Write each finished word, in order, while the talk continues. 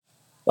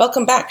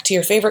Welcome back to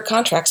your favorite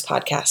contracts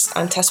podcast.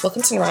 I'm Tess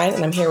Wilkinson Ryan,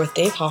 and I'm here with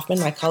Dave Hoffman,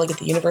 my colleague at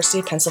the University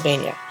of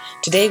Pennsylvania.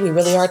 Today, we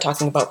really are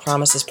talking about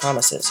promises,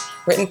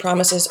 written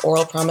promises,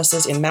 oral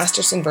promises in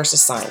Masterson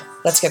versus Sign.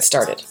 Let's get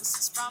started.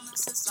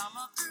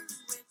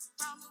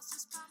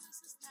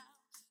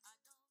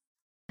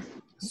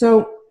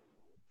 So,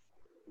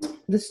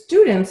 the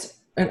students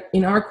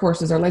in our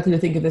courses are likely to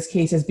think of this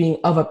case as being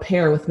of a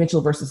pair with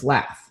Mitchell versus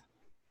Lath.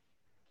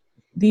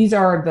 These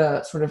are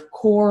the sort of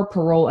core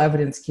parole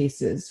evidence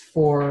cases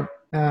for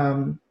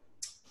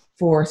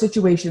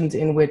situations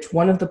in which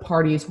one of the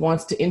parties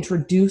wants to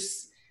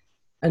introduce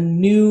a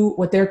new,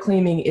 what they're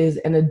claiming is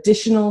an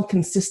additional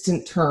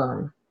consistent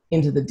term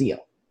into the deal.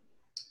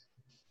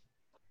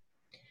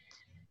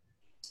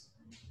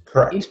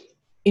 Correct.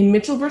 In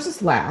Mitchell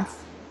versus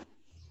Lath,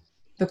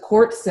 the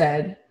court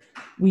said,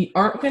 we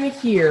aren't going to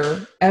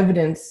hear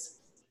evidence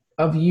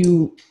of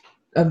you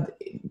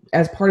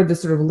as part of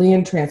this sort of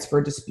land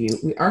transfer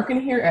dispute. We aren't going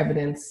to hear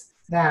evidence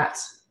that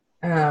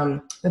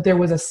that there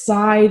was a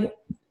side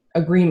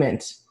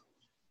agreement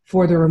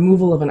for the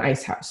removal of an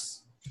ice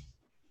house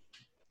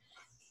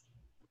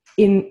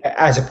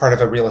As a part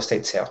of a real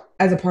estate sale.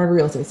 As a part of a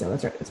real estate sale,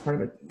 that's right. It's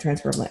part of a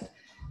transfer of land.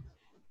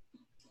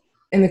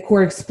 And the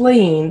court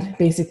explained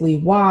basically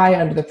why,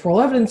 under the parole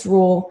evidence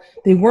rule,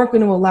 they weren't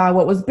going to allow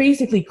what was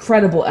basically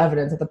credible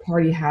evidence that the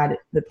parties had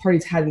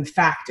in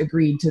fact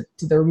agreed to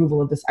the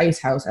removal of this ice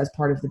house as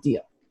part of the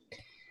deal.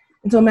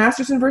 And so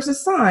Masterson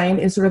versus Sign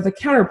is sort of the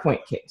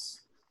counterpoint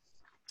case.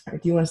 All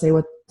right, do you want to say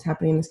what's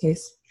happening in this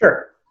case?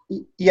 Sure.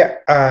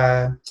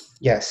 Yeah.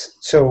 Yes.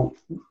 So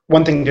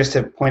one thing just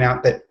to point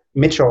out that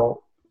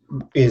Mitchell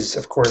is,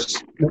 of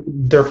course,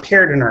 they're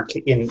paired in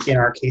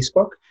our case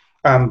book.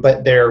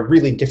 But they're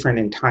really different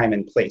in time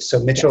and place. So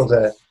Mitchell,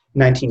 the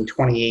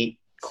 1928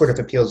 Court of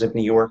Appeals of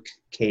New York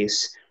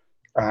case,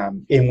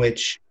 in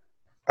which,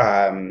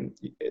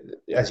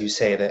 as you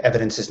say, the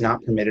evidence is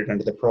not permitted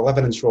under the parole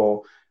evidence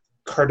rule,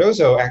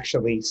 Cardozo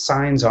actually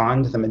signs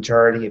on to the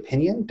majority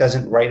opinion,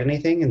 doesn't write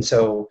anything, and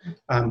so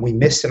we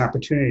missed an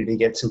opportunity to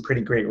get some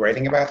pretty great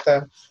writing about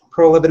the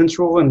parole evidence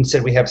rule, and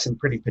instead we have some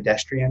pretty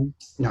pedestrian,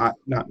 not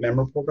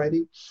memorable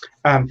writing.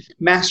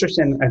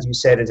 Masterson, as you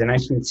said, is a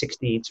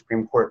 1968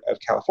 Supreme Court of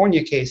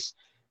California case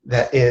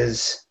that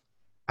is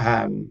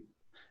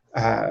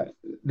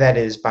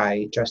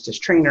by Justice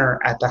Traynor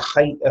at the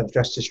height of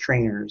Justice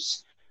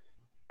Traynor's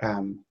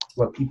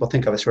what people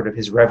think of as sort of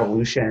his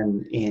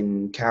revolution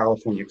in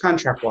California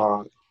contract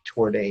law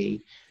toward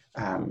you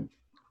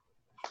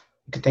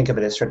could think of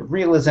it as sort of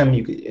realism,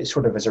 you could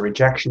sort of as a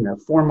rejection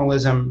of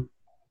formalism,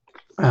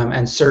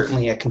 and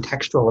certainly a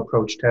contextual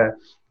approach to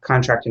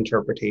contract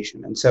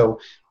interpretation. And so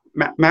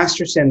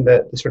Masterson,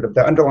 the sort of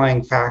the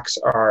underlying facts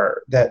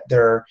are that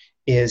there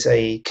is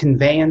a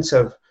conveyance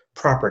of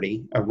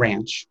property, a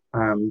ranch,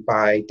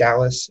 by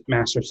Dallas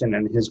Masterson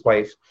and his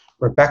wife,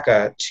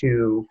 Rebecca,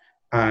 to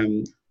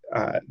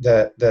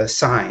the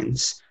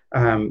Signs,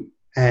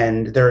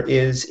 and there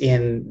is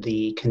in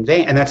the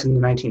conveyance, and that's in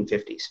the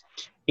 1950s.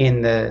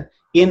 In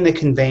the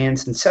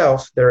conveyance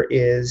itself, there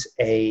is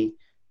a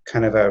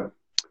kind of a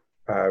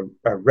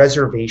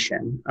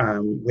reservation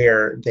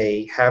where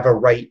they have a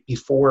right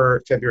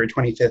before February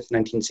 25th,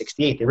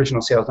 1968. The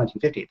original sale is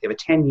 1958. They have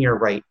a 10-year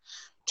right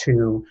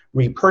to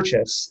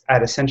repurchase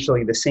at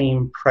essentially the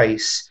same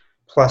price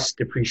plus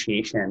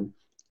depreciation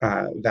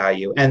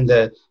value. And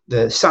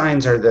the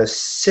Signs are the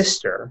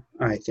sister,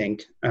 I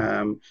think,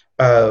 they're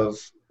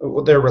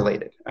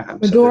related.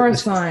 Medora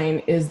Sign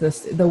is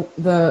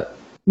the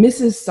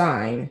Mrs.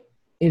 Sign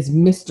is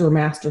Mr.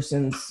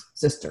 Masterson's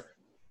sister.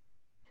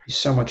 He's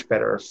so much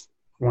better if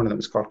one of them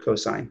is called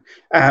cosign.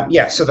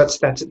 So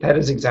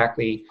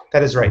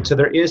that is right. So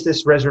there is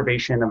this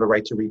reservation of a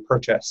right to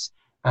repurchase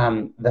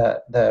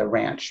the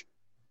ranch.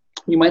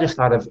 You might have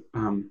thought of,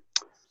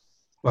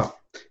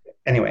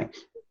 anyway,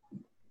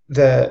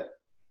 the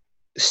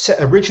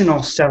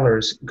original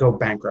sellers go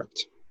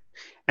bankrupt,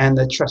 and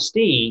the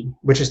trustee,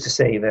 which is to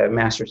say the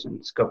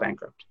Mastersons, go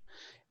bankrupt.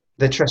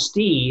 The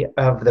trustee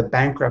of the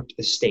bankrupt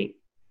estate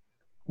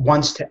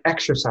wants to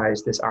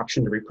exercise this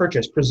option to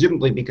repurchase,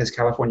 presumably because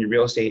California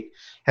real estate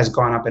has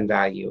gone up in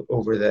value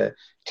over the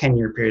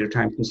 10-year period of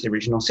time since the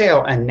original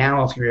sale. And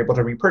now if you're able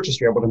to repurchase,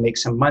 you're able to make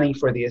some money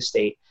for the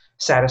estate,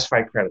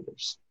 satisfy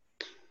creditors.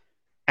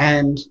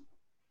 And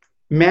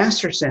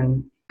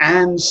Masterson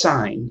and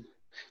Sign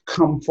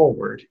come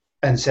forward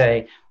and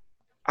say,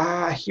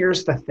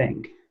 here's the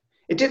thing.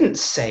 It didn't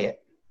say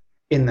it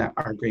in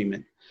our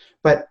agreement,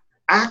 but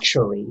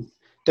actually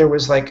there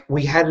was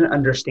we had an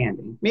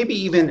understanding, maybe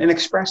even an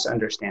express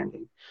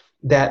understanding,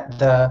 that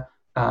the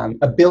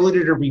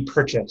ability to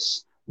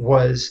repurchase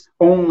was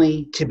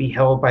only to be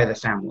held by the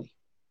family,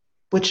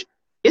 which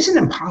isn't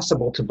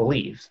impossible to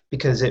believe,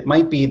 because it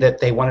might be that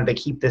they wanted to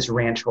keep this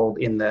ranch hold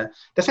in the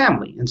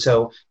family. And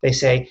so they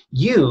say,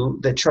 you,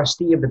 the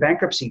trustee of the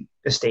bankruptcy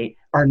estate,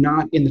 are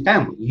not in the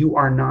family. You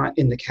are not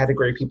in the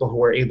category of people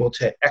who are able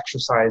to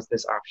exercise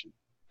this option.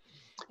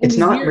 It's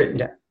not written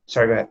down.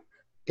 Sorry, go ahead.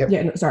 Yep.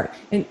 Yeah, no, sorry.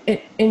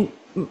 And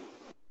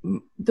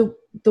the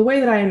way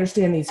that I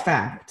understand these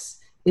facts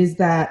is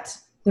that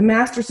the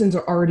Mastersons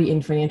are already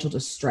in financial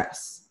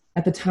distress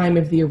at the time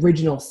of the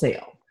original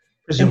sale.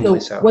 Presumably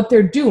and so. What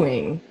they're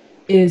doing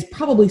is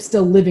probably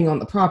still living on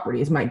the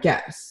property, is my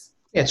guess.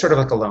 Yeah, it's sort of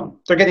like a loan.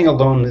 They're getting a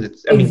loan.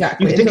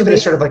 Exactly. You can think of it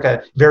as sort of like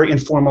a very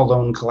informal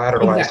loan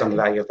collateralized on the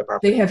value of the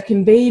property. They have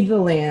conveyed the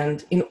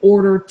land in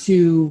order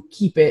to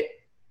keep it,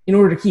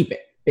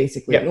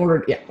 basically. Yep.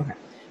 Okay.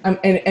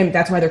 And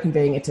that's why they're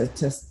conveying it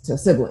to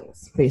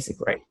siblings,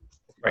 basically.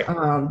 Right.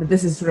 But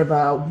this is sort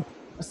of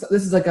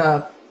like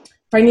a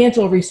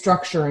financial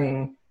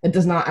restructuring that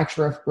does not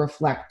actually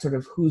reflect sort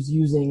of who's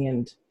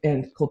using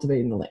and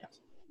cultivating the land.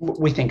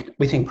 We think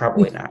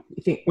probably not.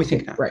 We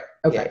think not. Right.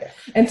 Okay. Yeah.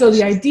 And so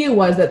the idea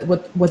was that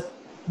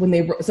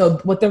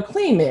what their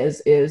claim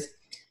is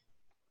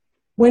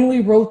when we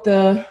wrote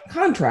the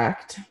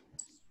contract,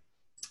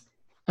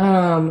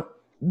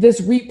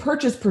 this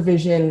repurchase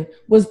provision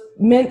was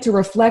meant to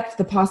reflect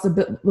the fact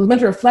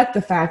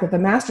that the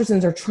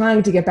Mastersons are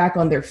trying to get back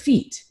on their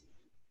feet,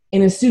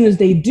 and as soon as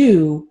they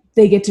do,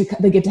 they get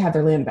to have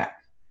their land back.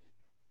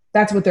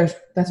 That's what their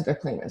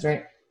claim is,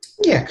 right?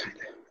 Yeah, kind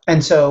of.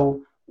 And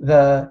so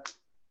the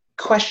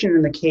question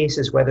in the case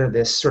is whether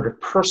this sort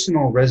of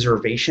personal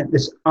reservation,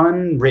 this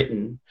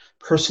unwritten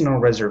personal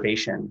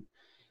reservation,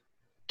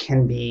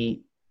 can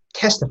be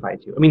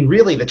testified to. I mean,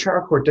 really, the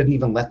trial court didn't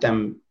even let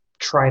them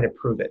try to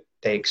prove it.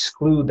 They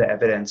exclude the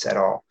evidence at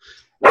all.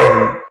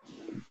 And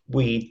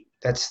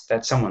that's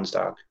someone's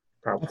dog.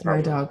 Probably. That's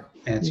my dog.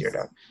 And it's your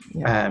dog.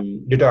 Yeah.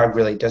 Your dog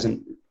really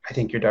doesn't. I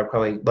think your dog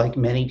probably, like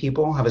many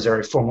people, have a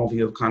very formal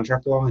view of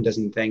contract law and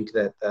doesn't think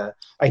that the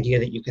idea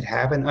that you could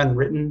have an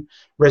unwritten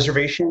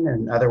reservation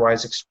and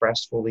otherwise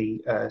expressed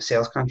fully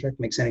sales contract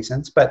makes any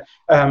sense. But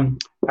I'm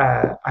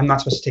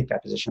not supposed to take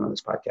that position on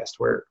this podcast.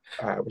 We're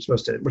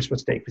supposed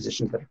to take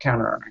positions that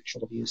counter our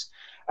actual views.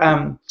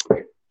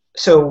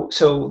 So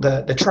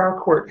the trial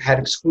court had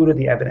excluded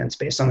the evidence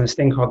based on this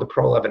thing called the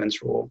parole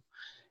evidence rule.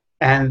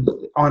 And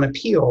on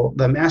appeal,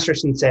 the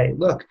Mastersons say,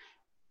 look,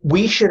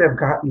 we should have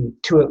gotten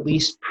to at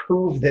least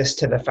prove this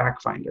to the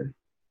fact finder.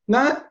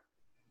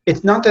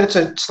 It's not that it's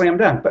a slam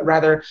dunk, but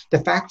rather the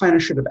fact finder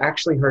should have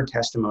actually heard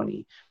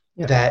testimony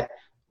that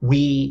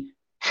we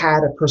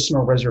had a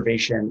personal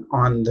reservation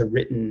on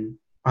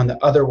the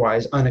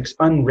otherwise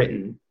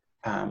unwritten.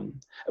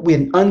 We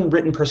had an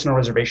unwritten personal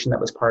reservation that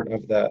was part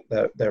of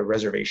the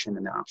reservation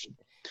and the option.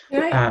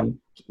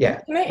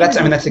 That's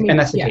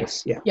the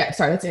case. Yeah. Yeah.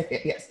 Sorry. That's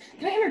it. Yes.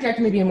 Can I interject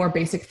maybe a more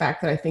basic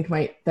fact that I think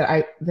that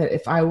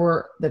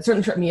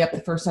certainly tripped me up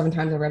the first 7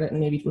 times I read it and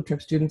maybe would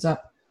trip students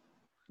up.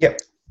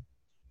 Yep.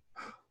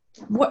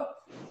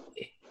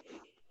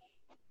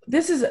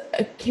 This is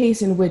a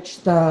case in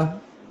which the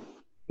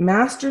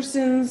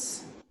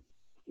Mastersons'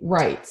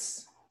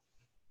 rights,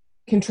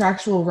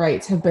 contractual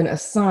rights, have been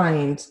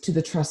assigned to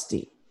the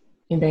trustee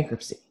in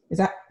bankruptcy. Is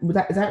that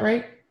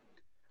right?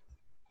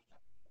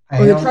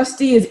 Or the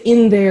trustee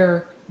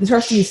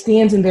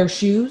stands in their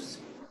shoes?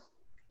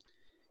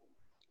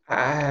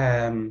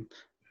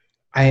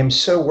 I am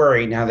so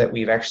worried now that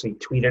we've actually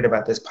tweeted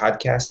about this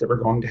podcast that we're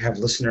going to have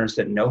listeners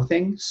that know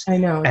things. I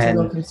know, it's a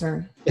real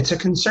concern. It's a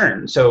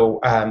concern.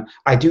 So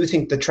I do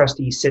think the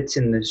trustee sits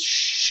in the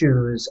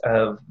shoes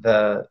of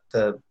the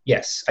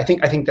yes. I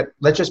think that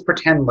let's just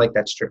pretend like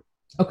that's true.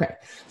 Okay.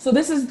 So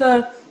this is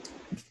at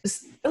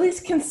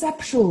least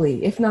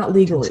conceptually, if not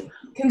legally.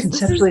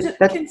 Conceptually,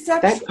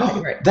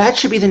 that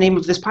should be the name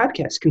of this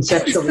podcast.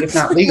 Conceptually, if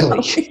not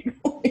legally.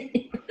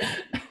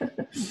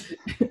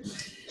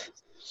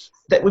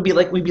 That we'd be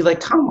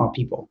like common law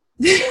people.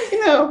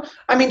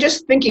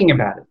 Just thinking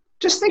about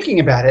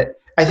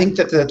it. I think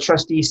that the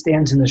trustee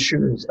stands in the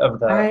shoes of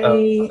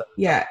the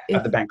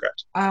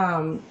bankrupt.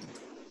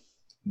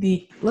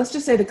 Let's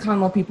just say the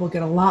common law people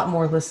get a lot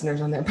more listeners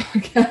on their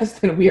podcast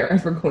than we are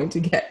ever going to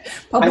get.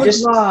 Public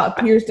law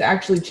appears to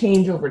actually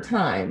change over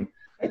time.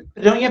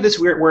 Don't you have this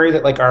weird worry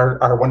that like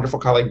our wonderful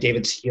colleague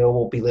David Steele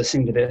will be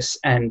listening to this,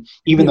 and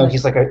even though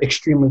he's like an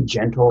extremally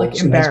gentle,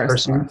 nice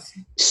person,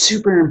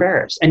 super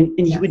embarrassed, and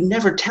he would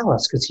never tell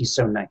us because he's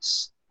so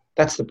nice.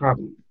 That's the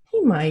problem.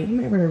 He might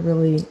write a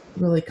really,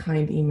 really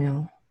kind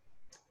email.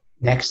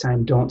 Next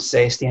time, don't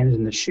say stand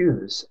in the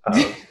shoes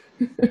of,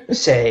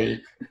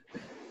 say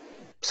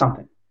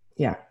something.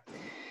 Yeah.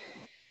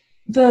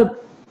 The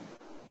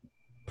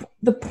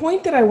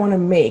point that I want to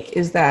make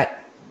is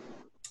that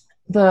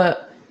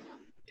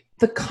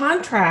the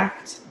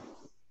contract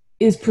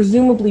is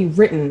presumably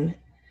written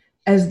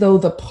as though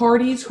the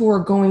parties who are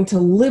going to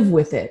live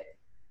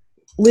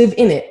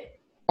in it,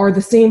 are the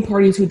same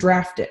parties who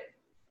draft it.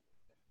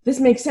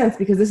 This makes sense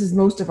because this is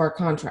most of our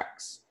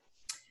contracts.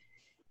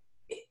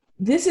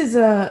 This is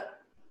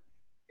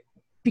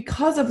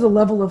because of the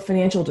level of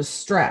financial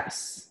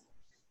distress,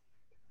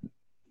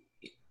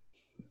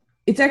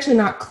 it's actually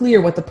not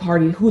clear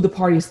who the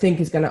parties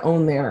think is going to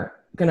own their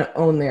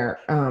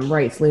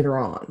rights later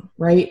on,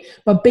 right?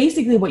 But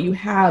basically what you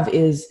have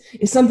is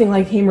something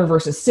like Hamer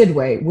versus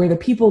Sidway, where the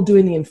people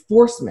doing the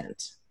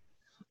enforcement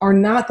are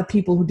not the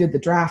people who did the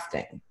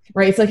drafting,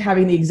 right? It's like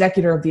having the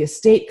executor of the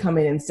estate come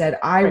in and said,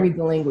 I read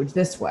the language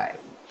this way.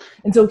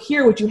 And so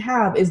here what you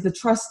have is the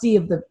trustee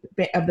of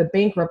the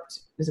bankrupt,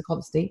 is it called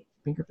estate?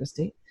 Bankrupt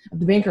estate? Of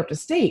the bankrupt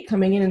estate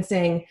coming in and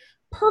saying,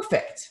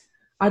 perfect,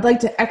 I'd like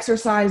to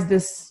exercise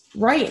this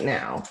right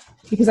now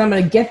because I'm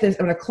going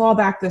to claw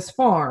back this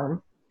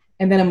farm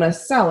and then I'm going to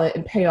sell it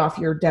and pay off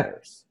your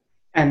debtors.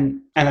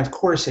 And of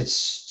course it's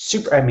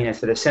super, I mean,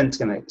 if the dissent's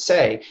going to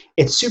say,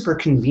 it's super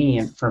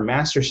convenient for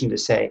Masterson to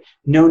say,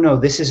 no,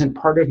 this isn't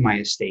part of my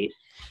estate.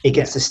 It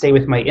gets to stay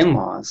with my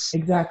in-laws.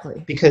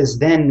 Exactly. Because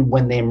then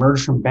when they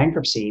emerge from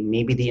bankruptcy,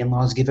 maybe the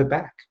in-laws give it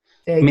back.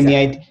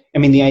 Exactly.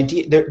 The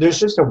idea, there's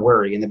just a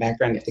worry in the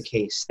background of the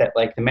case that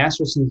like the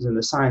Mastersons and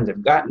the Signs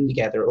have gotten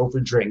together over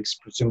drinks,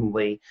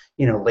 presumably,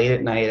 late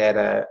at night at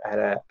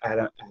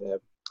a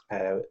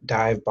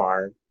dive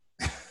bar.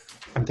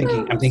 I'm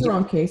thinking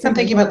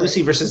about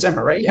Lucy versus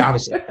Emma, right? Yeah,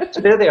 obviously. So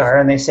there they are,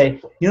 and they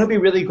say, it'd be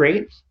really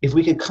great if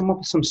we could come up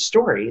with some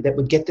story that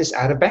would get this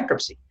out of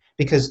bankruptcy,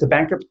 because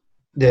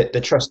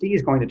the trustee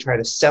is going to try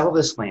to sell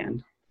this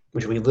land,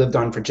 which we lived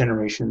on for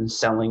generations,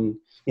 selling,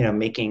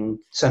 making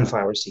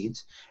sunflower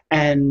seeds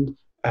and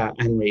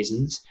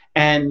raisins,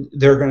 and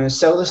they're going to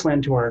sell this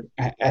land to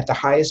at the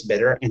highest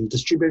bidder and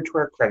distribute it to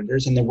our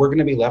creditors, and then we're going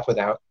to be left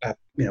without a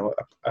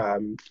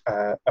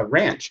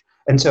ranch.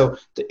 And so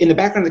in the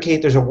background of the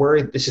case, there's a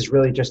worry that this is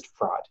really just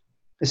fraud.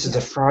 This is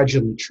a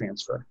fraudulent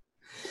transfer.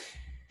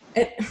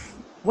 And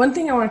one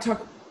thing I want to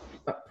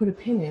put a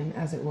pin in,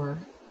 as it were,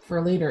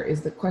 for later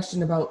is the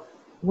question about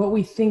what do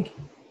we think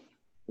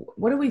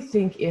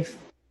if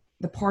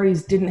the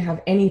parties didn't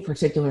have any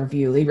particular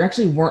view? They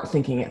actually weren't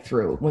thinking it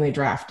through when they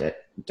drafted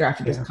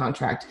this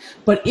contract.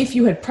 But if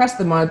you had pressed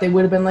them on it, they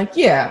would have been like,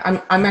 yeah,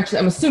 I'm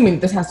assuming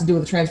this has to do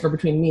with the transfer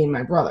between me and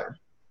my brother.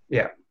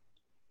 Yeah.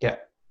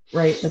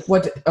 Right. Like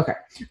what? Okay.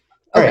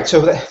 All right. So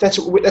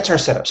that's our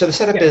setup. So the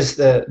setup is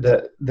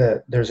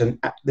there's an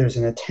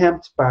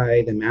attempt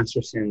by the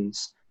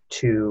Mastersons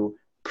to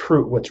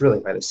prove what's really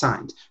by the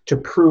Signs to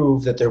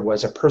prove that there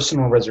was a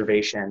personal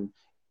reservation,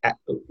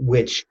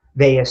 which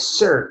they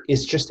assert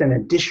is just an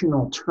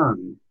additional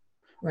term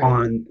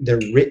on the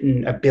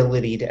written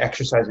ability to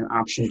exercise an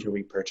option to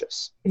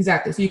repurchase.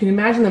 Exactly. So you can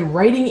imagine them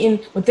writing in,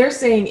 what they're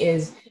saying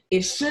is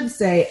it should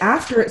say,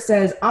 after it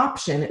says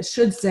option, it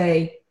should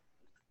say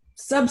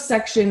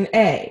subsection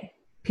A,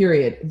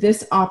 period.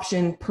 This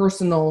option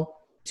personal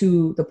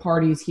to the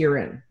parties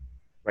herein.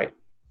 Right.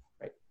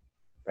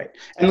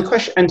 And the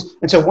question, and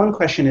so one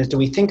question is, do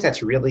we think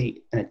that's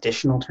really an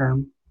additional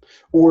term,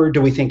 or do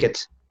we think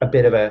it's a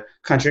bit of a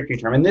contradictory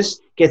term? And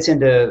this gets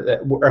into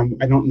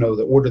I don't know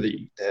the order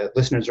the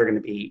listeners are going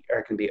to be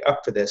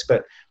up for this,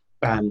 but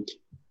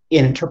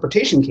in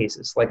interpretation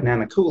cases like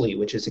Nana Cooley,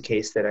 which is a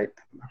case that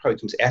probably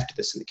comes after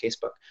this in the case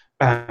book,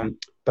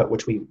 but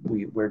which we've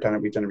done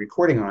a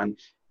recording on.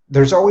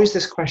 There's always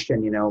this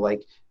question,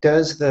 like,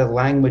 does the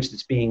language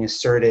that's being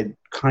asserted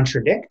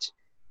contradict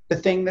the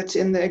thing that's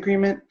in the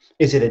agreement?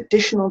 Is it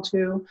additional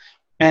to?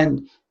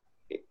 And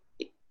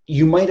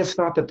you might have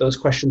thought that those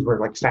questions were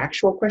like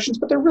factual questions,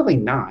 but they're really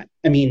not.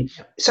 I mean,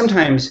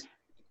 sometimes,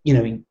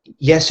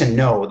 yes and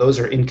no, those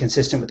are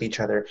inconsistent with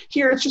each other.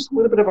 Here, it's just a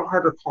little bit of a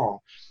harder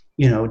call.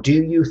 Do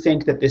you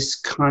think that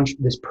this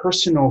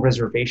personal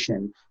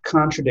reservation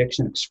contradicts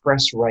an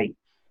express right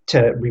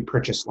to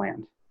repurchase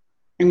land?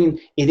 I mean,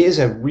 it is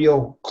a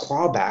real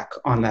clawback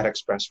on that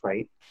express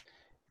right.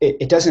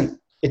 It doesn't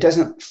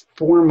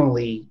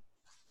formally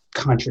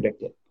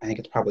contradict it. I think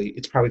it's probably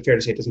fair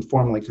to say it doesn't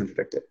formally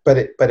contradict it, but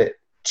it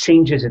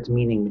changes its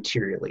meaning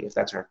materially, if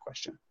that's our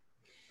question.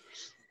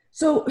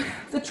 So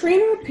the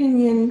Traynor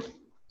opinion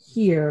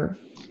here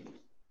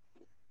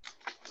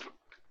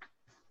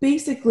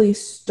basically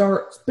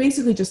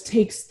just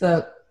takes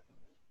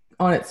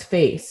on its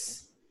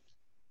face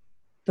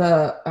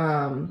the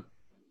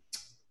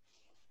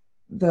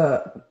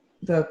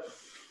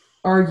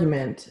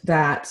argument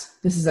that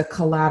this is a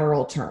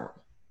collateral term,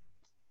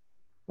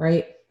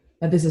 right?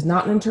 That this is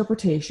not an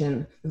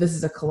interpretation, this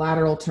is a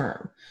collateral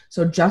term.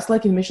 So just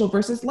like in Mitchell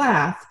versus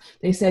Lath,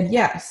 they said,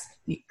 yes,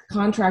 the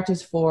contract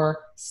is for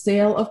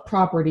sale of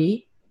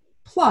property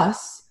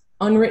plus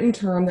unwritten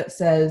term that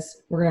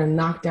says we're going to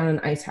knock down an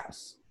ice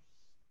house.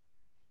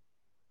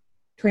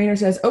 Traynor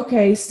says,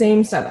 okay,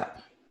 same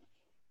setup.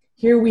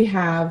 Here we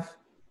have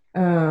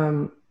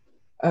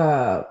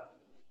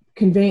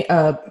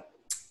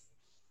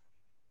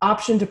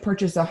option to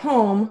purchase a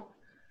home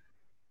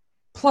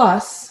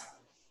plus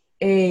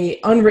a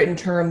unwritten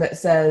term that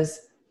says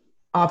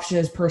option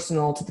is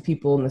personal to the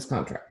people in this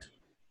contract.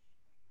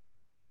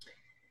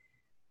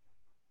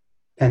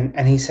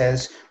 And he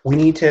says, we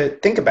need to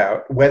think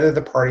about whether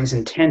the parties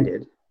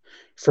intended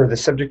for the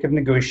subject of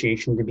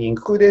negotiation to be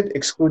included,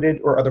 excluded,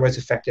 or otherwise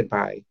affected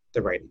by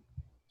the writing.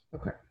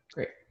 Okay,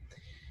 great.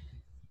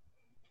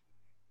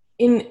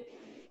 In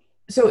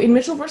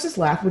Mitchell versus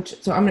Lath,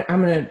 I'm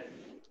going to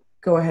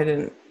go ahead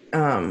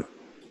and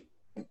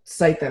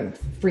cite them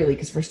freely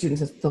because for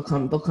students they'll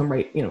come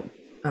right,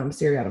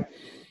 seriatim.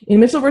 In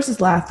Mitchell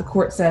versus Lath, the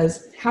court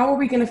says, how are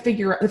we going to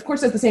figure out, the court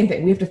says the same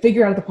thing. We have to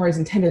figure out if the parties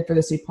intended for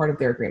this to be part of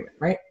their agreement,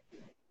 right?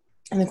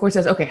 And the court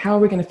says, okay, how are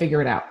we going to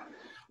figure it out?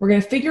 We're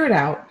going to figure it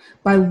out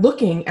by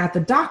looking at the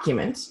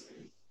document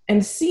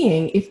and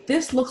seeing if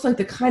this looks like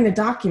the kind of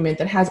document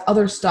that has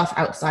other stuff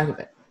outside of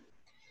it.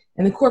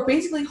 And the court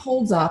basically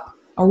holds up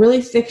a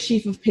really thick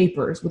sheaf of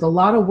papers with a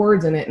lot of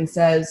words in it and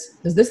says,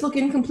 does this look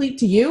incomplete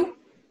to you?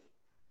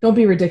 Don't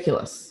be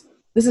ridiculous.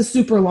 This is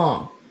super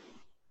long.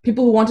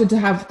 People who wanted to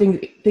have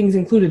things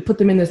included put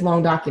them in this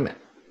long document.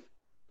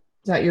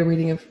 Is that your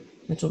reading of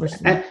Mitchell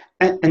versus Lath?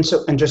 And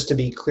just to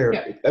be clear,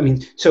 yeah. I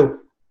mean, so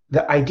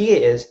the idea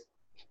is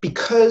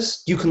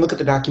because you can look at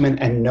the document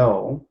and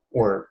know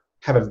or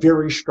have a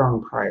very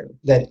strong prior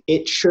that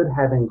it should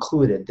have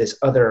included this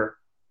other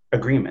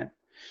agreement,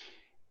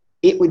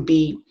 we'd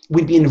be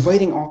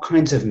inviting all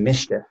kinds of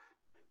mischief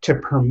to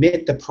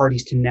permit the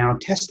parties to now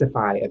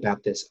testify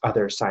about this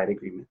other side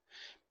agreement.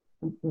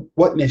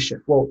 What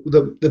mischief? Well,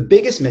 the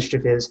biggest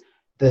mischief is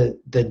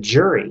the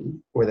jury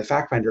or the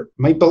fact finder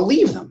might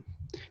believe them,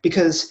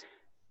 because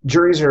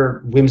juries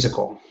are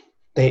whimsical.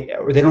 They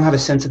don't have a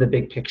sense of the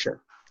big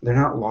picture. They're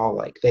not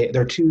law-like.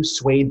 They're too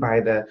swayed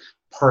by the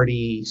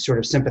party sort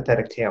of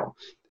sympathetic tale.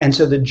 And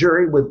so the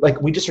jury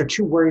we just are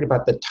too worried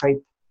about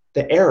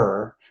the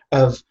error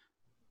of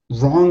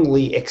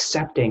wrongly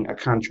accepting a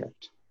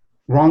contract,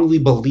 wrongly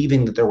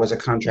believing that there was a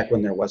contract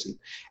when there wasn't.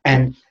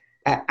 And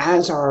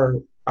as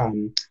our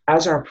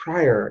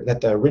prior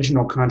that the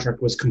original contract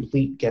was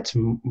complete gets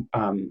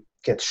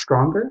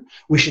stronger,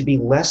 we should be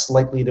less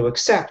likely to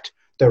accept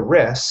the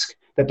risk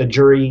that the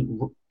jury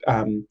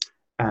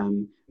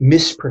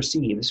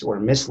misperceives or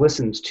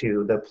mislistens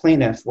to the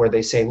plaintiff, where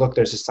they say, look,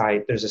 there's a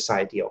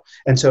side deal.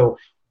 And so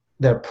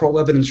the parole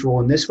evidence rule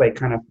in this way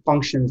kind of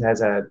functions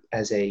as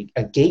a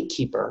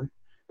gatekeeper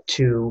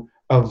to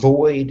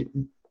avoid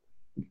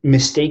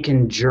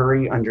mistaken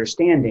jury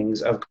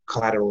understandings of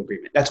collateral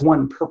agreement. That's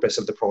one purpose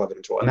of the parole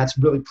evidence rule, and that's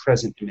really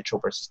present in Mitchell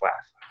versus Lath.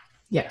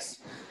 Yes.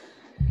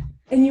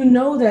 And you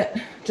know that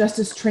Chief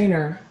Justice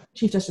Traynor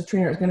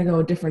is going to go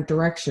a different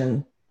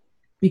direction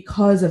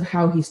because of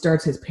how he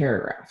starts his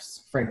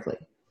paragraphs, frankly.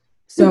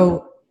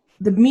 So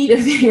the meat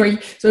of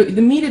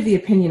the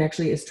opinion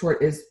actually is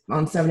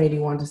on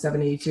 781 to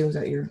 782. Is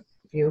that your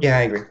view? Yeah,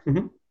 I agree.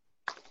 Mm-hmm.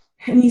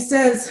 And he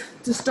says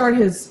to start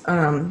his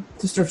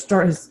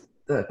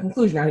the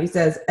conclusion out, he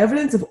says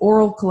evidence of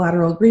oral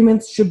collateral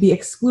agreements should be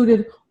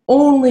excluded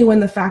only when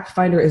the fact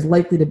finder is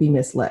likely to be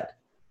misled.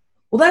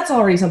 Well, that's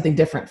already something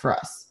different for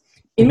us.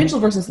 In Mitchell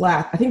versus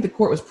Lath, I think the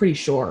court was pretty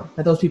sure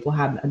that those people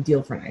had a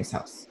deal for an ice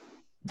house.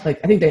 Like,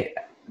 I think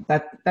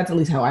that's at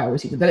least how I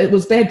always used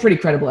it. They had pretty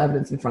credible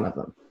evidence in front of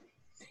them,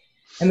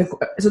 and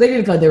so they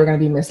didn't feel like they were going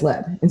to be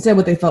misled. Instead,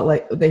 what they felt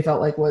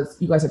like was,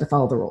 you guys had to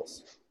follow the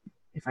rules,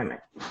 if I may.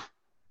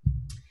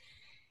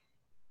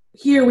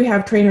 Here we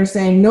have Traynor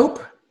saying,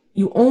 nope,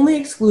 you only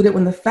exclude it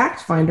when the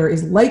fact finder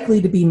is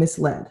likely to be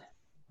misled.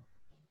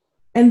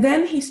 And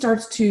then he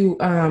starts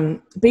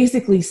to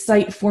basically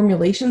cite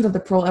formulations of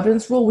the parole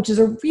evidence rule, which is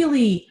a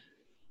really,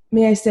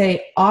 may I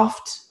say,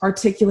 oft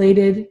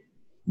articulated,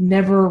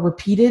 never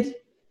repeated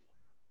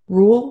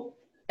rule.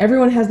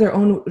 Everyone has their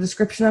own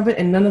description of it,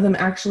 and none of them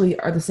actually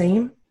are the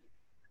same.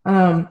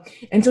 And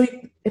so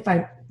if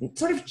I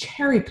sort of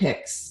cherry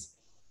picks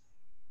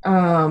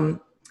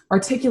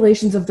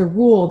articulations of the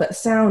rule that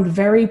sound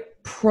very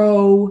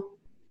pro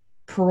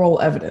parole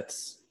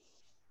evidence.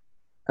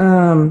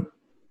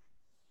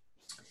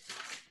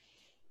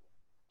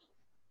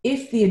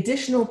 If the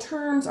additional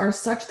terms are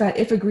such that,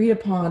 if agreed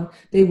upon,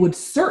 they would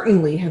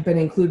certainly have been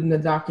included in the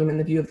document in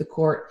the view of the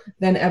court,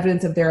 then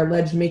evidence of their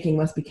alleged making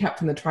must be kept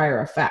from the trier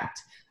of fact.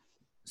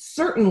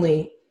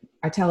 Certainly,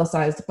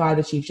 italicized by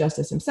the Chief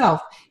Justice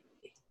himself,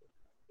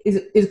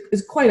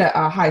 is quite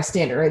a high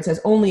standard, right? It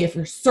says only if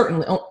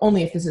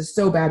this is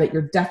so bad that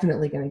you're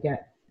definitely going to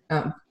get,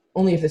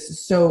 only if this is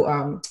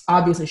so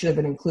obviously should have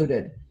been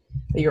included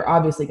that you're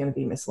obviously going to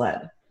be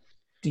misled,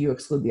 do you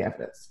exclude the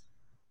evidence.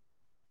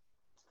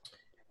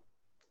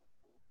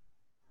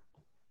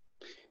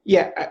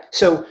 Yeah,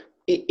 so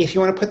if you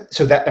want to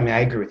put, I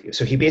agree with you.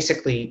 So he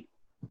basically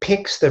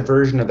picks the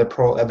version of the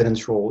parole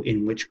evidence rule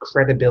in which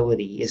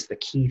credibility is the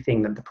key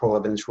thing that the parole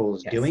evidence rule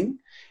is doing,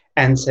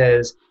 and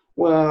says,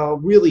 well,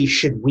 really,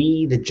 should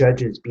we, the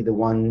judges, be the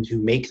ones who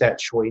make that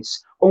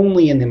choice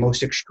only in the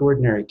most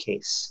extraordinary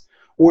case?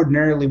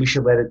 Ordinarily, we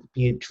should let it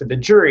be for the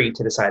jury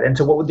to decide. And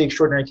so what would the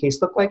extraordinary case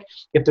look like?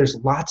 If there's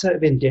lots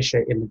of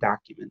indicia in the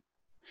document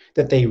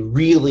that they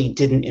really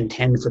didn't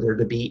intend for there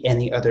to be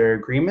any other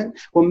agreement,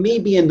 well,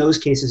 maybe in those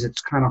cases,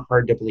 it's kind of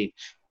hard to believe.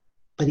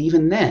 But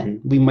even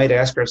then, we might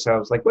ask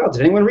ourselves, like, well,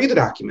 did anyone read the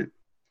document?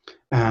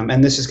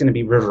 And this is going to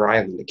be River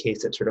Island, the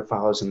case that sort of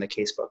follows in the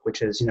casebook,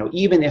 which is,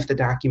 even if the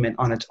document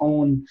on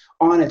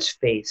its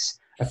face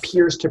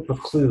appears to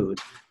preclude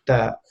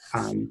the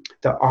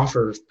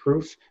offer of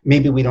proof,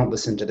 maybe we don't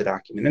listen to the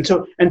document.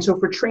 And so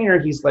for Traynor,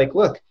 he's like,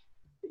 look,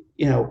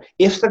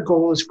 if the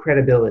goal is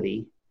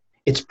credibility,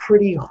 it's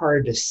pretty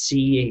hard to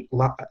see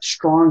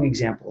strong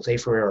examples, a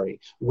priori,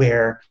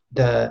 where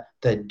the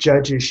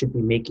judges should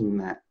be making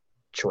that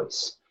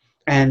choice.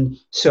 And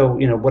so,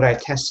 what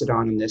I've tested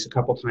on in this a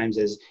couple times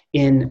is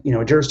in,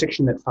 a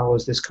jurisdiction that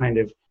follows this kind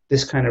of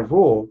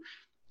rule,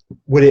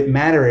 would it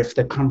matter if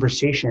the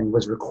conversation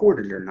was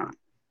recorded or not?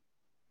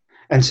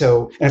 And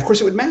of course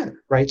it would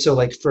matter, right? So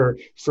like for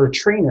a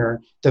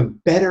trainer,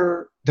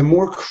 the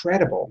more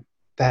credible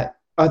that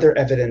other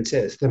evidence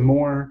is, the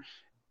more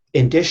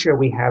indicia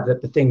we have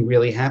that the thing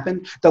really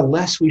happened, the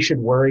less we should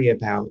worry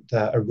about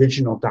the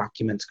original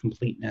document's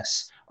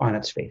completeness on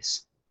its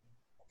face.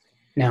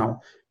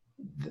 Now,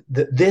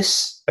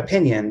 this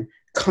opinion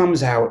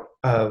comes out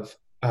of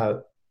a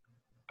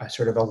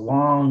sort of a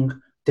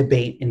long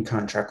debate in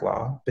contract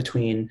law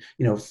between,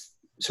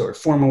 sort of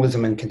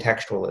formalism and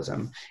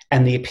contextualism.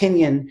 And the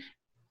opinion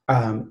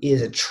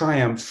is a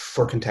triumph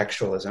for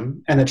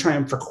contextualism and a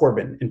triumph for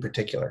Corbin in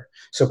particular.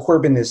 So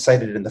Corbin is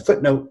cited in the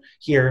footnote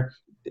here.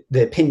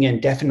 The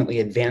opinion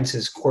definitely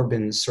advances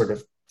Corbin's sort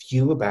of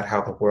view about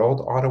how the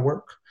world ought to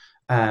work.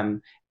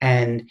 And,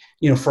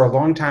 for a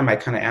long time, I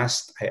kind of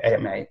asked,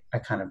 I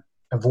kind of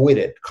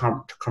avoided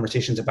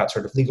conversations about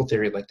sort of legal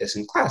theory like this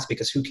in class,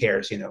 because who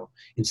cares,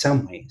 in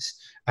some ways.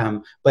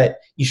 But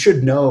you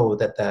should know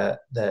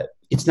that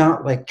it's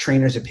not like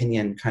Trainer's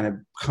opinion kind of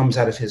comes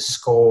out of his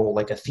skull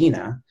like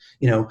Athena.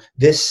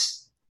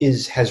 This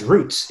has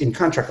roots in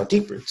contract law,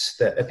 deep roots,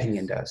 the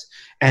opinion does.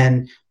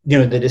 And,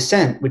 the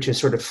dissent, which is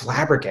sort of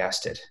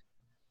flabbergasted.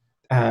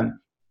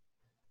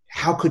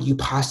 How could you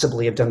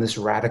possibly have done this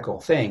radical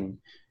thing?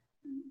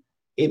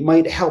 It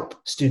might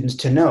help students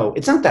to know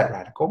it's not that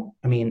radical.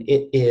 I mean,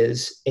 it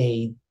is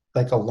a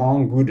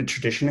long-rooted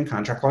tradition in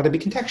contract law to be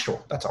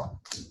contextual. That's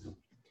all.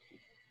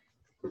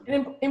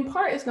 And in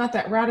part, it's not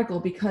that radical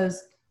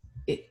because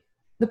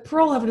the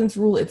parole evidence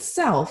rule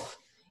itself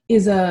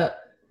is a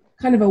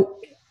kind of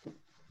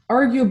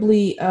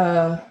arguably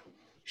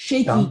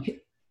shaky. Dumb.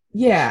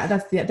 Yeah,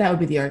 that would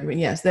be the argument.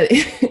 Yes, that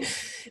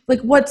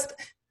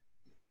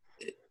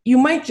you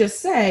might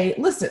just say,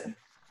 listen,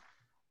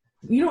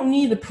 you don't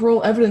need the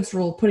parole evidence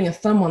rule putting a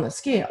thumb on the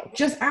scale.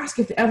 Just ask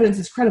if the evidence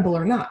is credible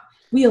or not.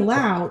 We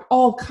allowed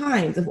all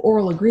kinds of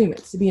oral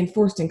agreements to be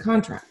enforced in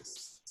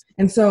contracts.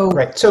 And so...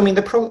 Right. So, I mean,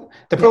 the parole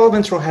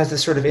evidence rule has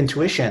this sort of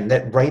intuition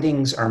that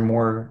writings are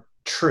more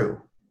true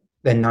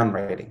than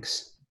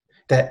non-writings.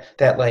 That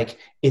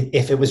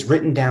if it was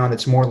written down,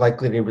 it's more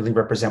likely to really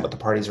represent what the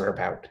parties are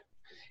about.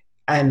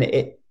 And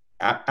it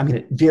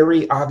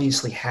very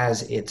obviously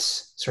has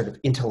its sort of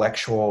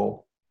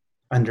intellectual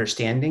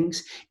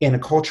understandings in a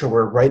culture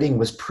where writing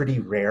was pretty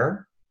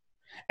rare,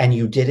 and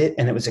you did it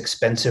and it was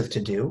expensive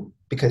to do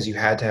because you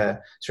had to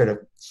sort of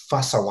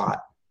fuss a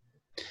lot.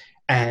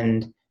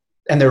 And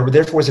there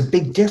therefore was a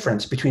big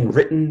difference between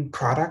written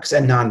products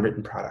and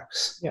non-written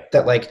products. Yeah.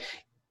 That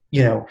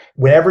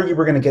whenever you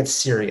were going to get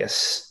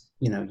serious,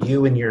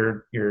 you and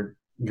your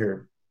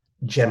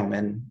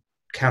gentleman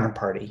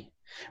counterparty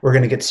were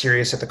going to get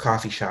serious at the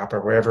coffee shop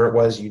or wherever it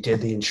was you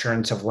did the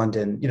insurance of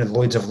London,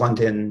 Lloyd's of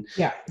London.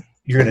 Yeah.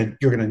 You're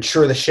gonna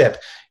insure the ship.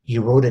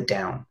 You wrote it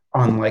down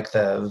on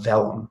the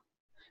vellum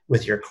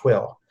with your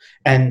quill.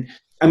 And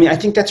I mean, I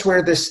think that's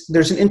where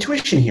there's an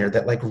intuition here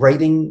that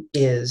writing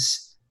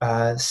is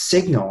a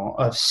signal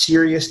of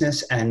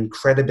seriousness and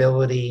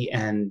credibility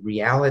and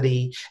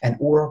reality, and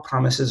oral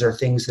promises are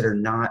things that are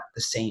not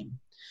the same.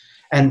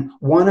 And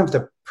one of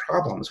the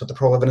problems with the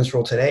parole evidence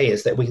rule today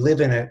is that we live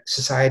in a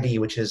society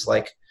which is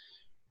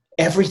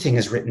everything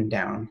is written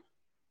down,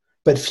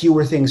 but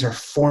fewer things are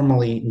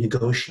formally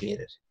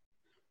negotiated.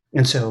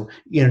 And so,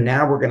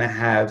 now we're going to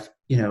have,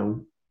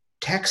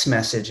 text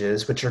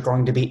messages, which are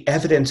going to be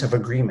evidence of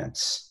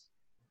agreements.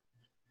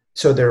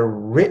 So they're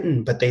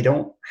written, but they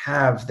don't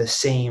have the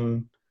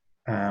same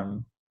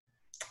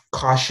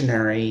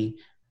cautionary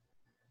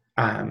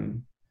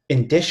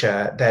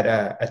indicia that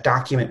a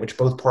document which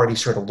both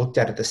parties sort of looked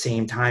at the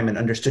same time and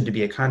understood to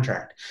be a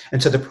contract.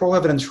 And so the parole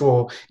evidence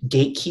rule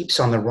gatekeeps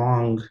on the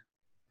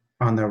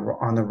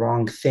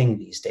wrong thing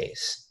these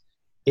days.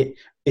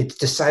 It's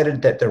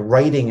decided that the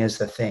writing is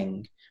the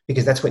thing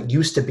because that's what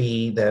used to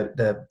be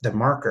the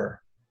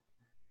marker.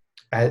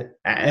 And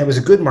it was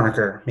a good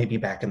marker maybe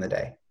back in the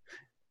day.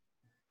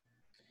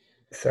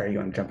 Sorry, you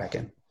want to jump back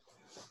in?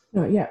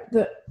 No, yeah.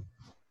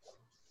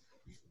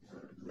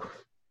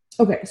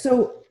 Okay,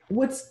 so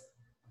let's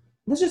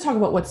just talk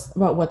about what's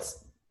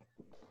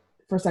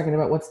for a second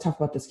about what's tough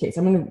about this case.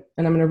 I'm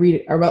gonna read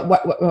it, or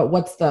about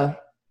what's the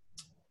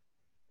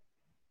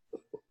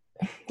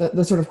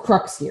sort of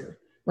crux here,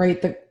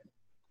 right?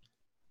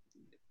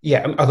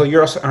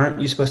 Although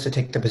aren't you supposed to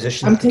take the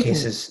position that the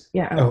case is?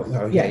 Yeah.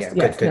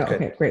 Good.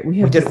 Okay, great.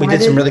 We did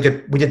some really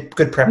good. We did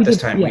good prep this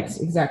time.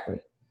 Yes, exactly.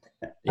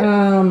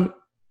 Yeah.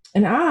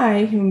 And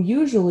I, who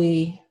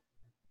usually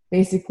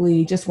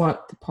basically just want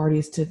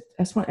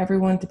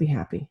everyone to be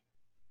happy.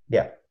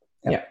 Yeah.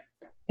 Yeah.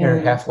 Here,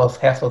 half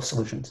loaf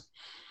solutions.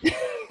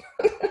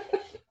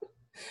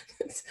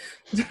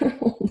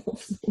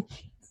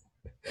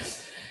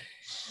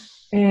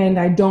 And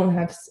I don't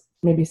have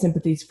maybe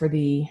sympathies for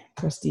the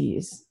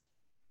trustees.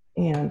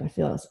 And I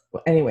feel,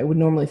 would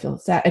normally feel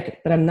sad, okay,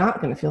 but I'm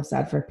not going to feel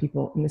sad for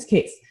people in this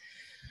case.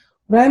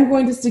 What I'm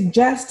going to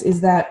suggest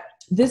is that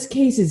this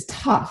case is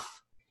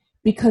tough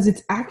because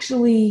it's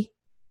actually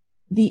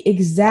the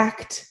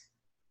exact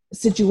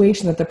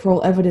situation that the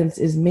parole evidence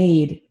is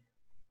made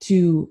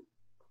to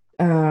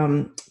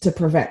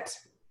prevent.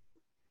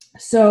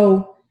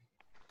 So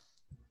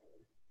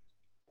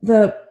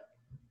what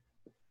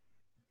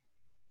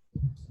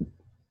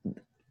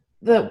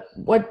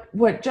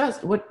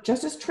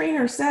Justice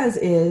Traynor says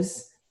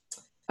is,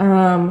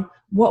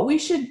 what we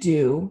should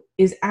do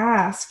is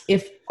ask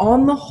if,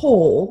 on the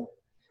whole,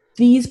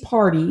 these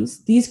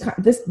parties, these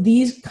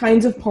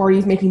kinds of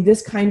parties making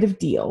this kind of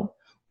deal,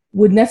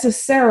 would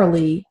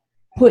necessarily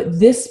put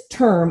this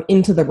term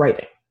into the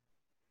writing.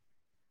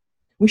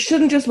 We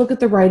shouldn't just look at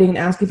the writing and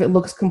ask if it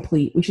looks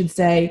complete. We should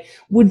say,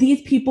 would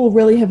these people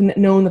really have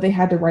known that they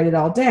had to write it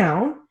all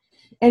down?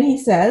 And he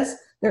says,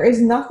 there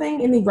is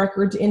nothing in the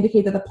record to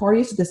indicate that the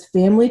parties to this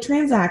family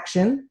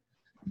transaction,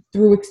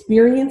 through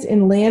experience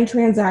in land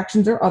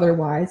transactions or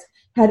otherwise,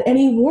 had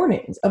any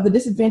warnings of the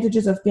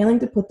disadvantages of failing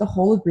to put the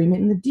whole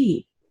agreement in the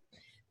deed.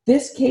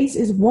 This case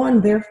is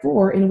one,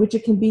 therefore, in which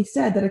it can be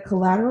said that a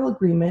collateral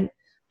agreement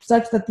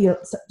such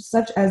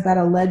as that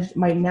alleged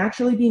might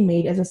naturally be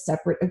made as a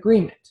separate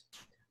agreement.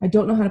 I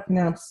don't know how to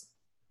pronounce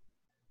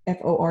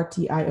Fortiori.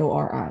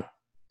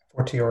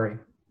 Fortiori.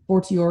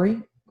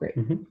 Fortiori? Great.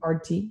 Mm-hmm.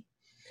 Hard T.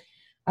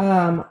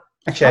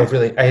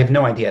 Actually, I have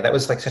no idea. That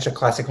was like such a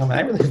classic moment.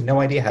 I really have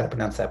no idea how to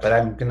pronounce that, but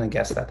I'm going to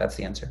guess that that's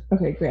the answer.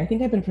 Okay, great. I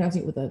think I've been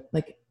pronouncing it with a,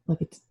 like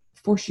it's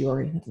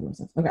fortiori. That doesn't make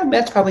sense. Okay.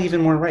 That's probably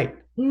even more right.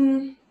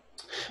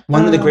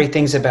 One of the great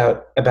things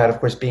about, of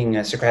course, being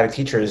a Socratic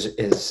teacher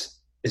is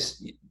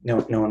no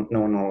one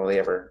will really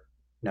ever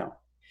know.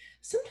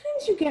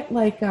 Sometimes you get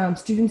like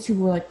students who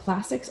were like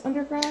classics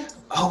undergrad.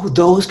 Oh,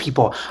 those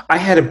people. I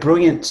had a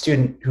brilliant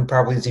student who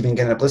probably is even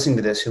going to end up listening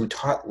to this, who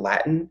taught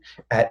Latin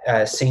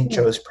at St.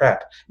 Joe's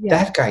Prep. Yeah.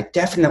 That guy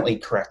definitely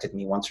corrected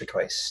me once or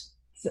twice.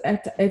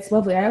 It's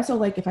lovely. I also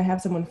like if I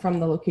have someone from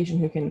the location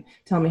who can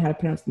tell me how to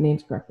pronounce the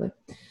names correctly.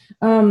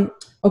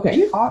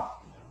 Okay.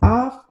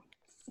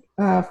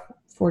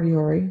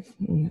 Fortiori.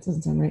 That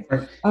doesn't sound right.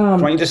 Why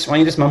don't you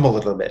just mumble a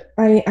little bit?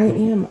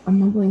 I'm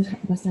mumbling as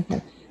best I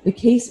can. The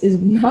case is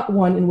not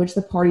one in which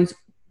the parties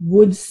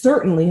would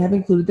certainly have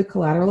included the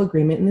collateral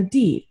agreement in the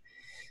deed.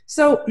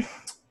 So,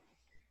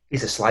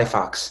 he's a sly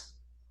fox.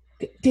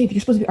 Dave, you're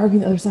supposed to be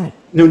arguing the other side.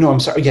 No, I'm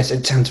sorry. Yes,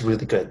 it sounds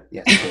really good.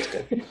 Yes, it sounds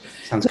good.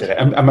 Sounds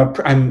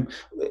good.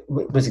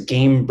 Was it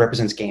game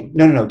represents game?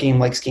 No. Game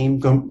likes game.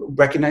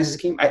 Recognizes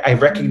game. I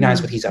recognize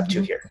what he's up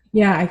to here.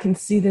 Yeah, I can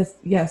see this.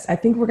 Yes, I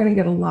think we're going to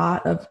get a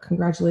lot of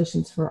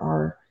congratulations for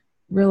our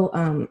real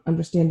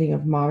understanding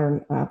of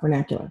modern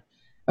vernacular.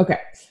 Okay,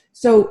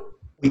 so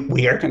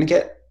we are going to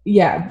get.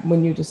 Yeah,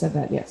 when you just said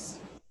that, yes.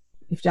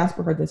 If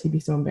Jasper heard this, he'd be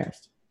so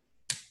embarrassed.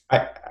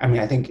 I mean,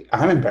 I think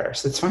I'm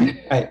embarrassed. It's fine.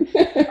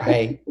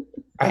 I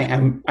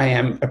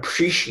am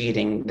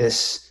appreciating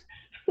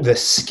the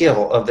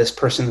skill of this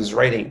person's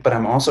writing, but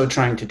I'm also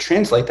trying to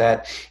translate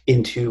that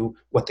into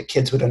what the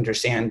kids would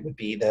understand would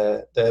be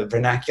the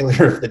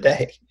vernacular of the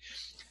day.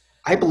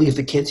 I believe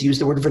the kids use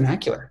the word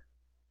vernacular.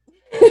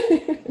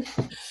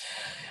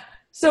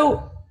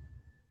 So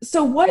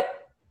what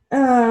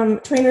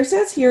Traynor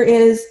says here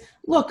is,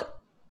 look,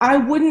 I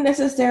wouldn't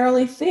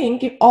necessarily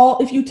think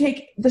if you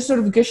take the sort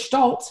of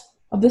gestalt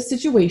of this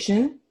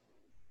situation,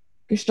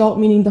 gestalt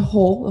meaning the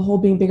whole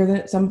being bigger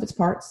than some of its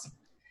parts.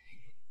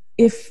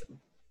 If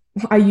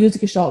I used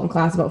gestalt in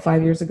class about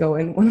 5 years ago,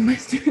 and one of my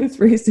students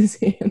raised his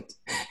hand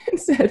and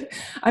said,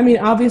 I mean,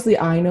 obviously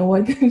I know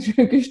what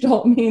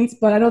gestalt means,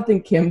 but I don't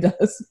think Kim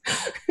does.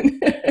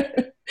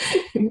 I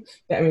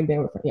mean, they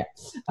were, yeah.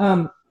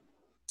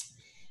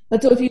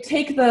 But so if you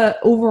take the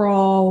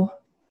overall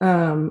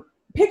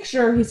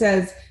picture, he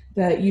says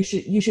that you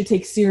should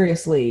take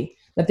seriously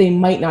that they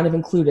might not have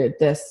included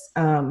this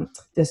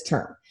this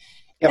term.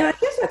 Yep. And I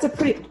guess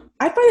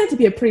I find that to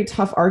be a pretty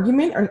tough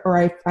argument,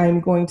 or I'm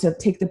going to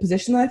take the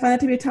position that I find that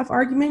to be a tough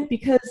argument,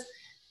 because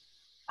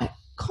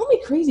call me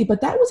crazy,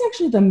 but that was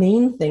actually the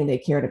main thing they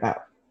cared about.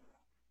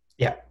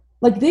 Yeah.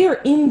 Like, they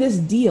are in this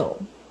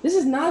deal. This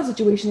is not a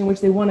situation in which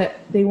they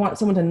want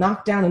someone to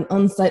knock down an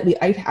unsightly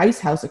ice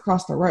house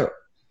across the road.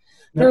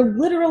 No. They're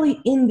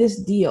literally in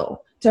this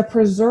deal to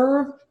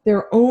preserve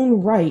their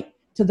own right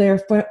to their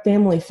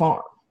family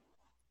farm.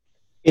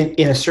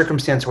 In a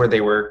circumstance where they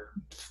were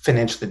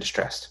financially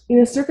distressed. In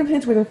a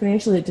circumstance where they're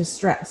financially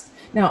distressed.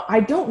 Now, I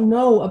don't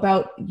know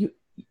about you.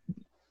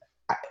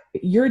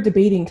 Your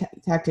debating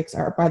tactics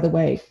are, by the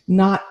way,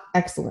 not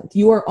excellent.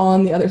 You are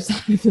on the other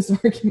side of this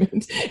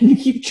argument, and you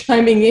keep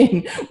chiming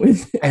in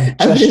with.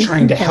 I'm just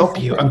trying to help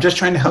you. I'm just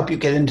trying to help you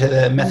get into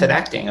the method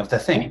acting of the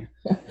thing.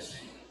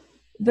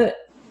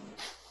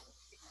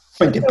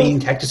 My debating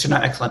tactics are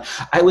not excellent.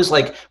 I was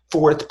like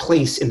 4th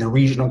place in the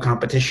regional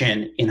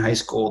competition in high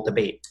school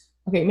debate.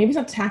 Okay, maybe it's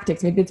not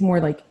tactics. Maybe it's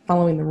more like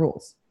following the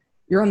rules.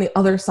 You're on the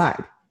other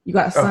side. You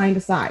got assigned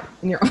a side,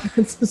 and you're on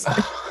the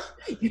side.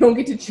 You don't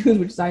get to choose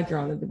which side you're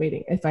on in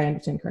debating, if I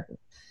understand correctly.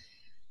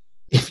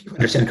 If you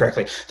understand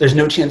correctly. There's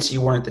no chance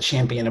you weren't the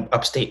champion of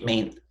upstate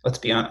Maine. Let's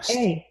be honest.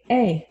 A.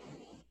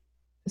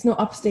 There's no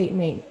upstate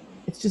Maine.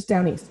 It's just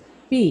down east.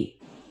 B.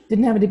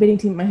 Didn't have a debating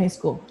team at my high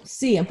school.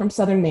 C. I'm from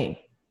southern Maine.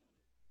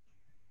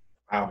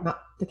 Wow.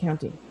 not the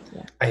county.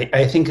 Yeah.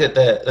 I think that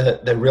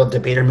the real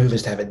debater move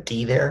is to have a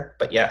D there,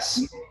 but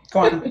yes.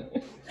 Go on.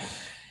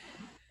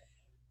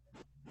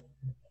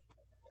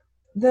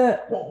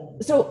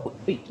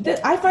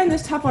 I find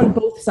this tough on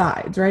both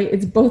sides, right?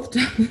 It's both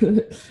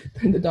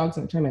the dog's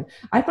gonna chime in.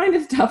 I find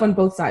it's tough on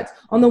both sides.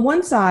 On the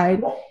one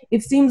side,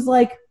 it seems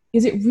like,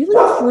 is it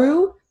really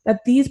true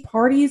that these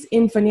parties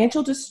in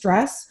financial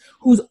distress,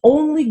 whose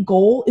only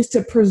goal is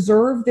to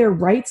preserve their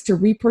rights to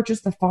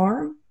repurchase the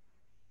farm,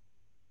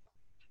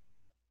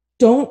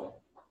 don't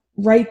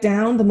write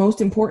down the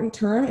most important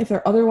term if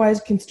they're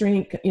otherwise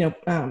constraining,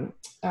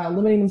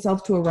 limiting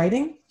themselves to a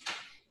writing?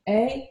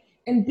 A.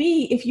 And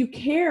B, if you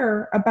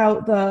care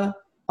about the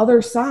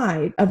other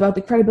side, about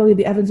the credibility of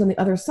the evidence on the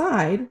other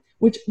side,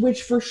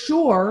 which for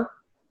sure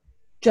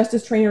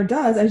Justice Traynor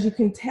does, as you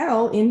can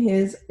tell in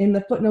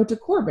the footnote to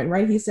Corbin,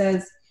 right? He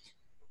says,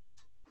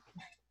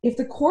 if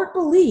the court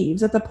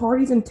believes that the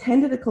parties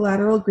intended a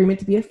collateral agreement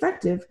to be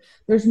effective,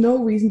 there's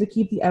no reason to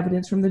keep the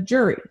evidence from the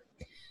jury.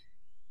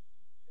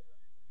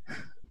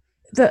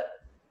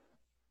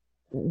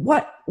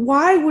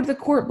 Why would the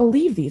court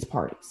believe these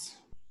parties?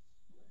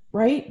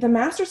 Right? The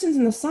Mastersons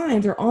and the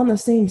Signs are on the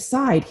same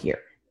side here.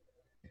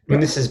 I mean,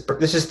 this is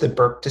the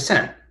Burke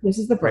dissent. This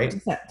is the Burke right?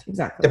 dissent,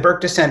 exactly. The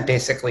Burke dissent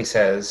basically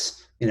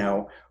says,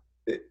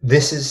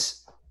 this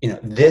is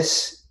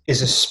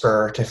a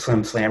spur to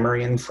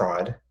flammery and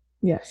fraud.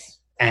 Yes.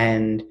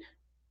 And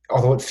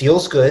although it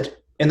feels good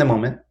in the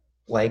moment,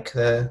 like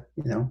the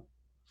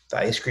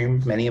ice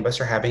cream many of us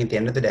are having at the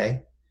end of the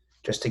day,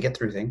 just to get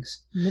through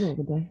things. Middle of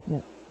the day,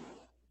 yeah.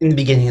 In the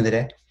beginning of the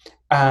day.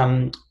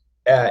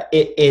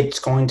 It's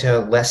going to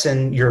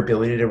lessen your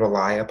ability to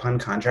rely upon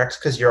contracts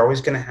because you're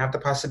always going to have the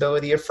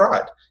possibility of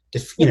fraud.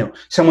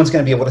 Someone's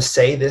going to be able to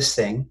say this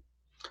thing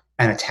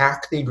and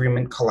attack the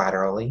agreement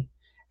collaterally.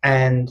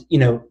 And,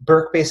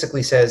 Burke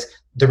basically says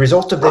the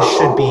result of this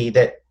should be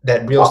that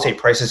real estate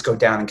prices go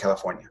down in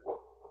California.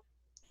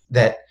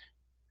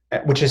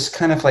 Which is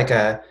kind of like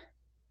an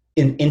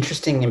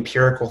interesting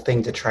empirical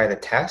thing to try to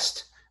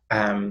test.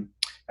 I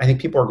think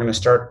people are going to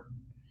start.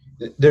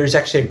 There's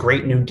actually a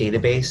great new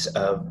database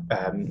of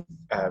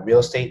real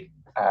estate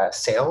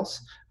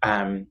sales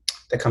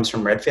that comes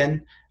from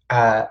Redfin,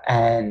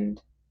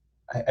 and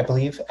I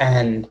believe.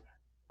 And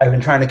I've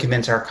been trying to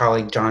convince our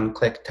colleague John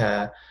Click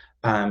to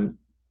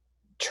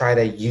try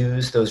to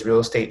use those real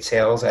estate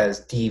sales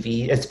as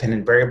DV, as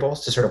dependent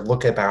variables, to sort of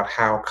look about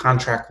how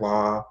contract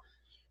law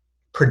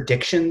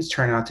predictions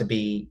turn out to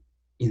be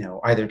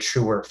either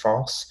true or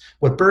false.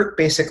 What Burke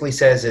basically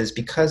says is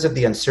because of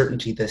the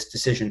uncertainty this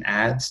decision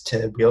adds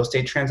to real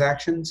estate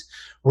transactions,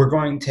 we're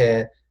going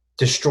to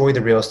destroy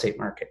the real estate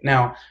market.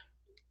 Now,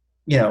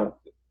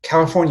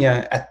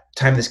 California at the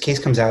time this case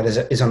comes out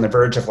is on the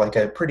verge of like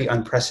a pretty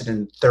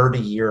unprecedented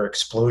 30-year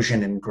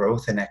explosion in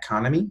growth and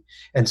economy.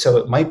 And so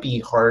it might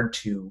be hard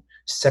to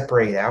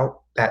separate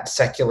out that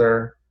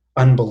secular,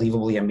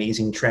 unbelievably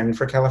amazing trend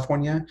for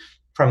California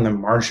from the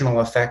marginal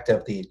effect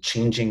of the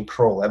changing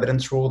parole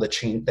evidence rule that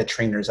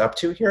Traynor's up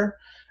to here.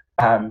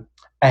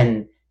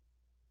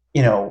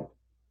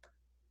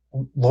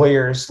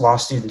 Lawyers, law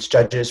students,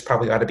 judges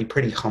probably ought to be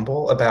pretty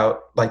humble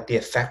about like the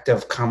effect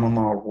of common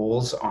law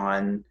rules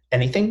on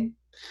anything,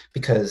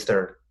 because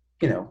they're,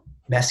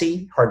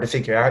 messy, hard to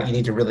figure out. You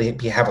need to really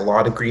have a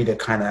law degree to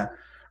kind of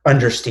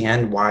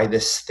understand why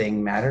this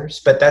thing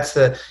matters. But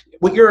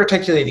what you're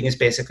articulating is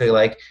basically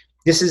like,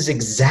 this is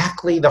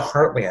exactly the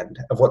heartland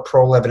of what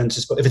parole evidence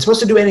is. If it's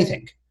supposed to do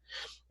anything,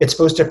 it's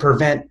supposed to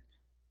prevent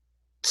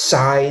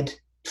side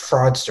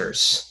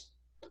fraudsters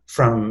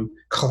from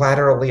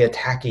collaterally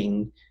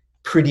attacking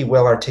pretty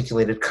well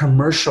articulated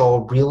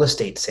commercial real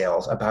estate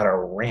sales about a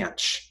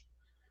ranch.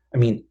 I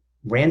mean,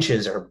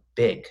 ranches are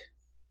big.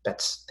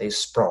 They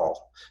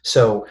sprawl.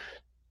 So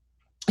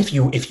if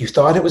you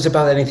thought it was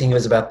about anything, it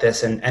was about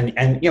this. And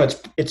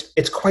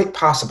it's quite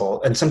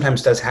possible, and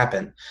sometimes does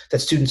happen, that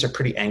students are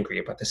pretty angry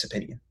about this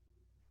opinion.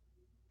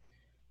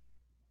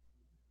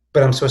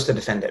 But I'm supposed to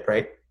defend it,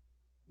 right?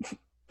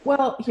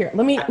 Well, here,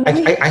 let me.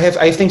 I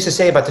have things to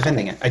say about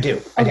defending it. I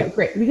do. Okay,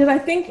 great. Because I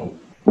think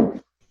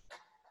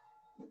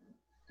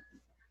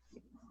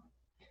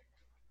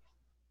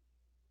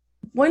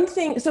one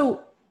thing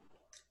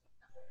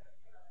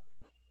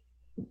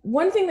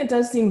that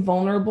does seem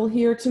vulnerable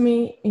here to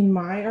me in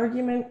my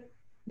argument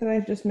that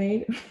I've just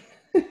made,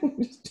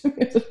 just doing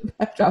a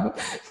bad job.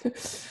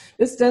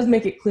 This does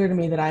make it clear to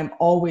me that I'm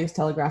always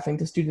telegraphing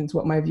to students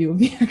what my view of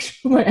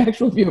my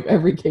actual view of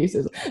every case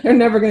is. They're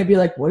never going to be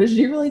like, "What does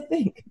she really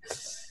think?"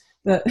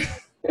 The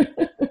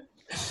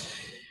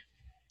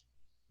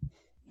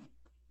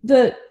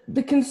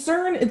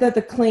concern is that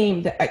the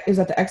claim is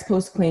that the ex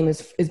post claim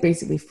is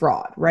basically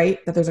fraud,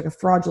 right? That there's like a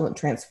fraudulent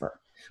transfer.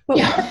 But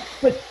yeah.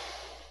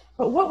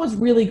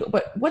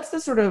 But what's the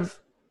sort of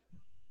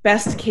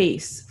best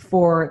case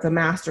for the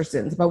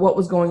Mastersons about what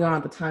was going on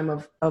at the time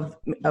of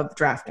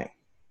drafting?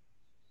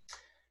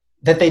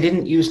 That they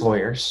didn't use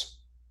lawyers,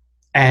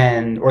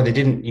 or they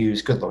didn't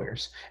use good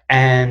lawyers,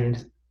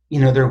 and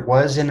there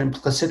was an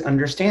implicit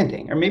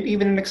understanding, or maybe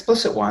even an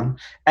explicit one,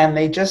 and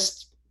they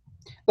just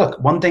look,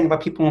 one thing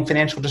about people in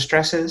financial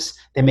distress is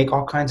they make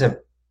all kinds of,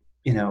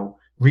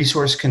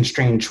 resource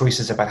constrained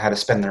choices about how to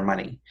spend their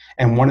money.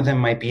 And one of them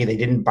might be they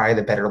didn't buy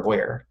the better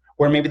lawyer,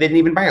 or maybe they didn't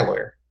even buy a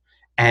lawyer.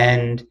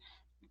 And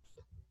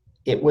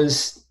it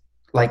was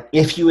like,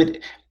 if you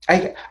would,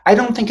 I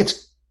don't think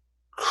it's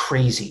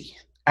crazy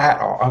at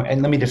all.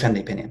 And let me defend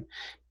the opinion.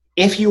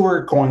 If you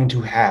were going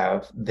to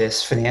have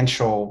this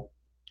financial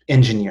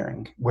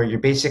engineering where you're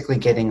basically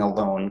getting a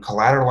loan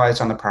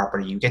collateralized on the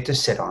property you get to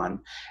sit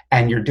on,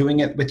 and you're doing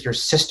it with your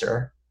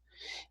sister,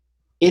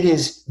 it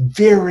is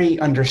very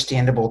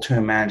understandable to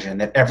imagine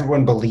that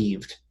everyone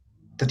believed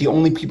that the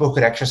only people who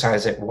could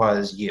exercise it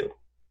was you,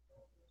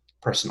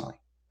 personally.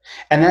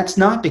 And that's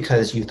not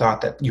because you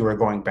thought that you were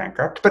going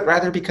bankrupt, but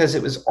rather because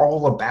it was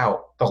all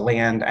about the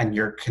land and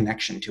your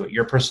connection to it,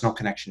 your personal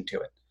connection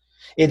to it.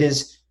 It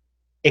is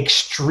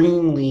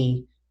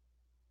extremely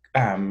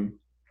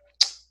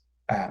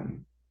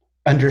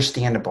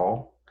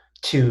understandable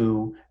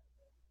to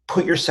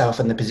put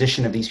yourself in the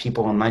position of these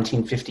people in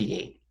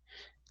 1958.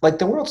 Like,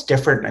 the world's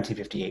different in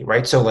 1958,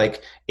 right? So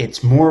like,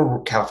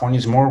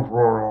 California's more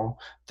rural.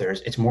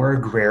 It's more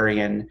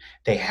agrarian.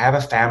 They have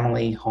a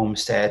family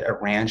homestead, a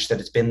ranch that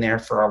has been there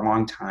for a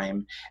long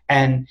time.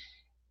 And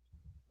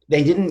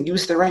they didn't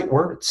use the right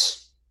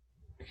words.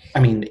 I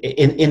mean,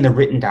 in the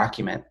written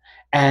document.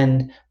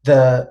 And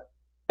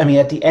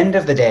at the end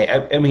of the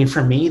day,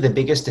 for me, the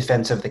biggest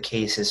defense of the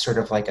case is sort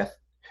of like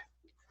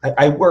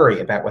I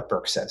worry about what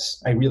Burke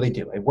says. I really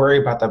do. I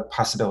worry about the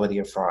possibility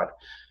of fraud.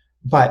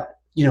 But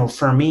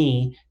for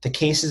me, the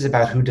case is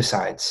about who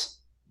decides.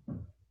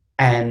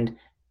 And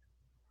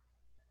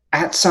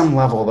at some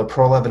level, the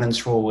parole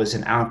evidence rule was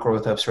an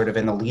outgrowth of sort of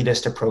an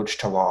elitist approach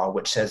to law,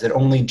 which says that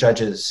only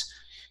judges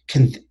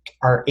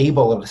are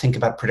able to think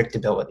about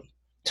predictability.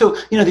 So,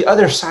 the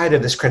other side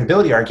of this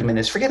credibility argument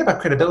is, forget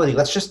about credibility.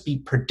 Let's just be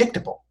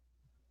predictable.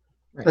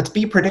 Right. Let's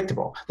be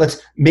predictable.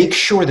 Let's make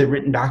sure that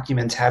written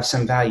documents have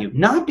some value,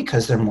 not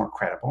because they're more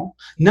credible,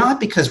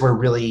 not because we're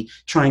really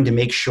trying to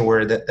make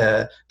sure that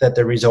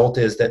the result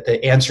is that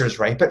the answer is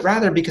right, but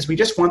rather because we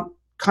just want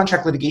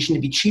contract litigation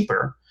to be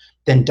cheaper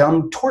than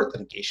dumb tort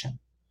litigation.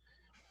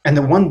 And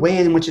the one way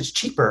in which it's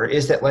cheaper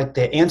is that, like,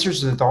 the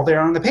answers are all there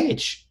on the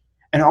page.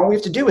 And all we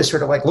have to do is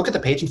sort of like look at the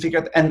page and figure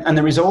out, and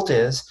the result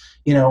is,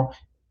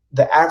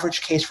 the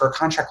average case for a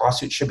contract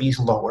lawsuit should be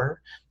lower,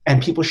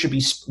 and people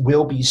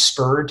will be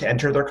spurred to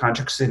enter their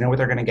contracts so they know what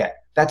they're going to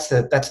get. That's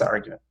the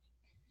argument.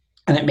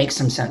 And it makes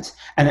some sense.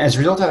 And as a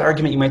result of that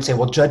argument, you might say,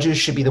 well, judges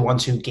should be the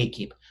ones who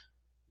gatekeep.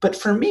 But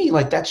for me,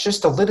 like, that's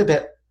just a little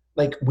bit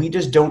like, we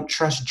just don't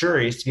trust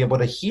juries to be able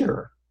to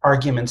hear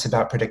arguments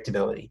about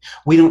predictability.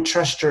 We don't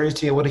trust juries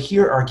to be able to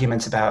hear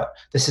arguments about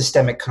the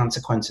systemic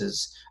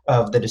consequences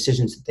of the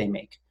decisions that they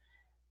make.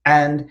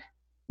 And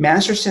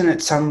Masterson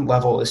at some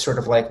level is sort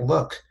of like,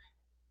 look,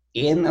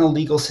 in a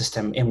legal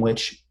system in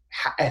which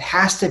it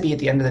has to be, at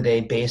the end of the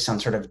day, based on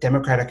sort of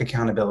democratic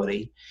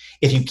accountability,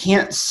 if you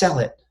can't sell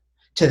it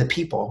to the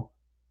people,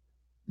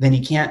 then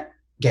you can't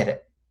get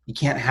it. You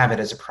can't have it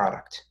as a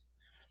product.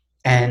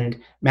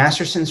 And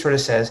Masterson sort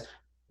of says,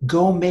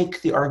 go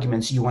make the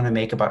arguments you want to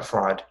make about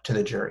fraud to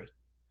the jury.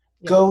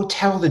 Yeah. Go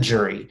tell the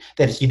jury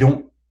that if you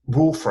don't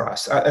rule for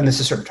us, and this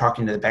is sort of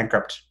talking to the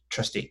bankrupt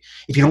trustee,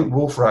 if you don't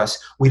rule for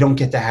us, we don't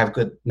get to have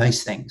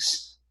nice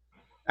things.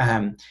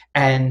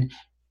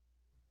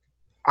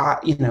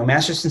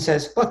 Masterson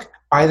says, look,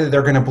 either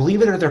they're going to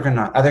believe it or they're going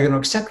to not. Either they're going to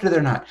accept it or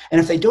they're not. And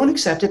if they don't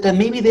accept it, then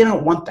maybe they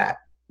don't want that.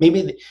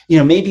 Maybe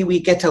we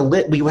get to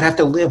we would have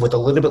to live with a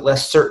little bit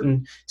less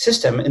certain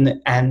system, and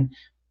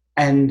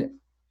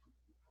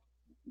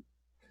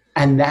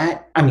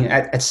that,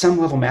 at some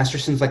level,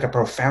 Masterson's like a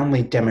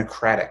profoundly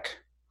democratic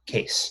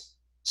case.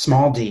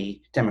 Small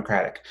d,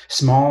 democratic.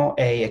 Small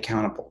a,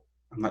 accountable.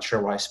 I'm not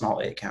sure why small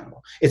a,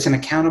 accountable. It's an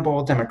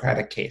accountable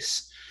democratic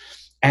case.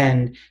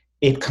 And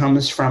it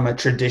comes from a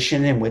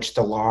tradition in which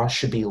the law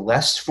should be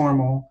less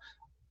formal,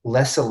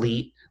 less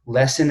elite,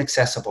 less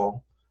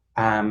inaccessible.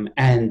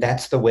 And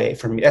that's the way,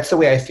 for me, that's the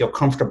way I feel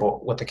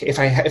comfortable with the case.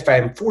 If I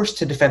am forced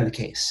to defend the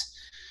case,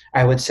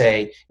 I would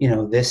say,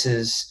 this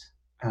is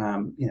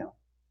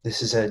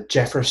a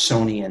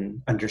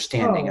Jeffersonian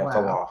understanding of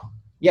the law.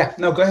 Yeah,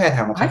 no, go ahead,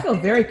 Hamilton. I feel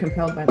very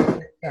compelled by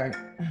that. Sorry.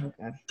 Oh,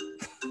 God.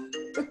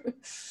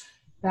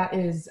 That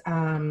is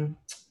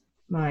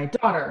my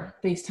daughter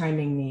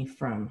FaceTiming me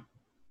from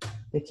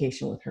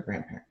vacation with her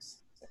grandparents.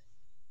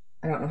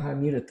 I don't know how to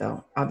mute it,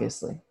 though,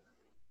 obviously.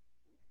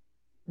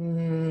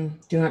 Do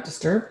not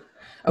disturb?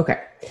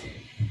 Okay.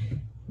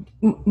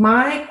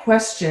 My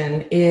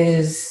question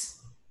is,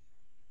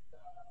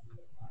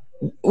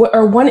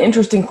 or one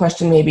interesting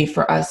question maybe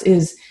for us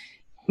is,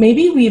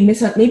 maybe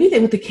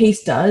what the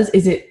case does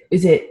is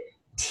it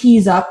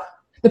tease up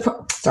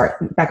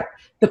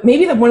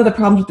maybe one of the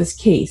problems with this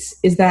case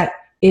is that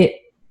it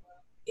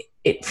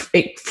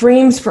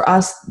frames for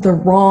us the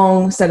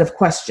wrong set of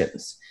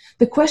questions.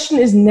 The question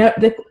is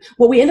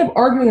what we end up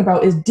arguing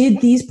about is,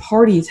 did these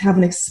parties have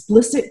an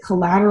explicit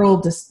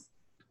collateral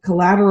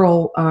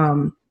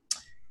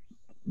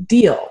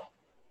deal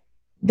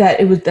that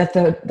it was that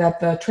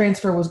the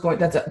transfer was going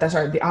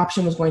the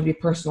option was going to be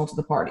personal to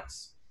the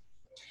parties.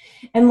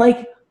 And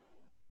like,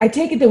 I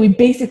take it that we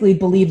basically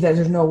believe that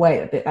there's no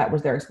way that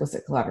was their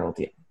explicit collateral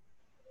deal.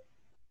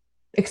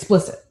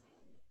 Explicit.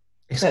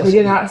 That we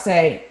did not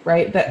say,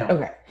 right? That no.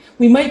 Okay.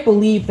 We might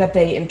believe that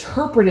they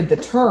interpreted the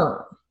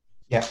term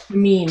to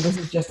mean this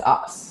is just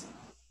us.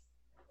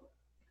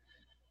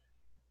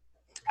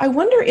 I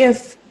wonder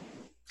if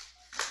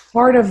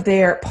part of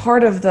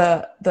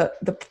the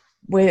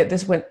way that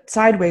this went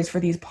sideways for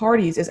these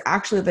parties is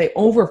actually they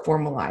over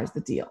formalized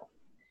the deal.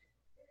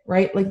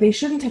 Right? Like they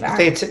shouldn't have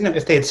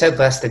if they had said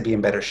less, they'd be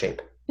in better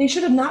shape. They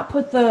should have not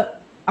put the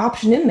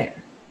option in there.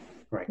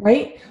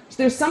 Right? So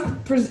there's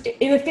some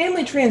in a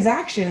family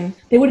transaction,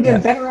 they would have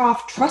been better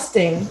off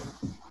trusting.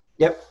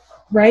 Yep.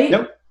 Right?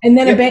 Nope. And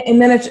then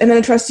and then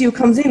a trustee who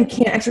comes in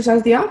can't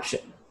exercise the option.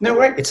 No,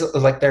 right. It's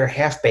like they're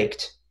half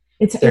baked.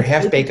 They're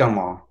half baked on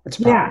law. It's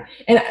a problem.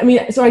 Yeah. And I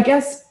mean, so I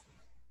guess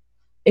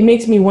it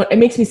makes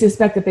me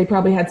suspect that they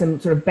probably had some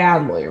sort of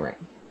bad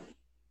lawyering.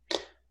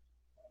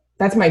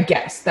 That's my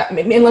guess. That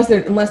unless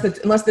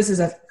this is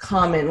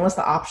unless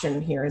the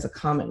option here is a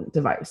common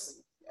device.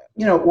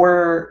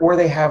 Or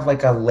they have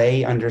like a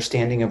lay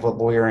understanding of what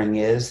lawyering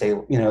is. They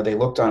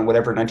looked on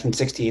whatever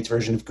 1968's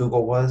version of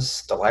Google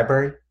was, the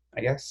library,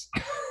 I guess.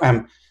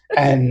 And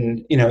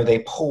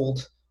they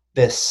pulled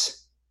this.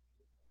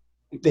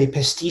 They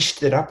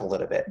pastiched it up a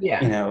little bit.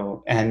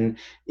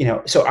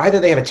 So either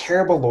they have a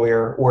terrible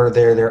lawyer or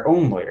they're their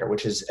own lawyer,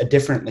 which is a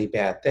differently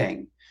bad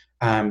thing.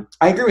 I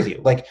agree with you.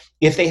 Like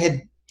if they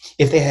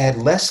had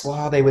less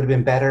law, they would have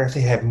been better. If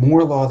they had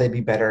more law, they'd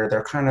be better.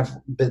 They're kind of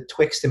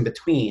betwixt and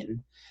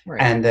between. Right.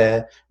 And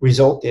the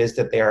result is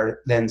that they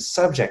are then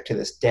subject to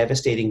this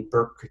devastating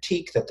Burke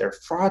critique that they're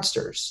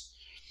fraudsters,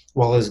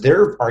 while as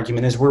their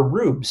argument is we're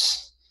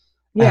rubes.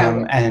 Yeah.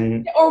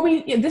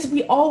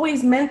 We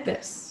always meant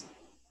this.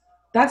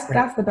 That's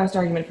the best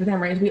argument for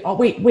them, right? Is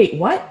wait,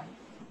 what?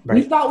 Right.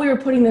 We thought we were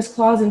putting this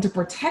clause in to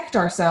protect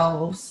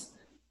ourselves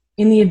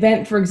in the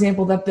event, for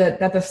example, that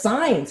the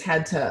signs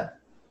had to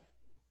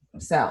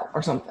sell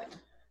or something.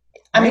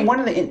 I mean, one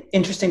of the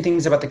interesting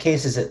things about the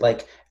case is that,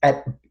 like,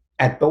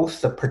 at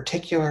both the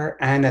particular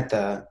and at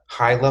the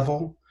high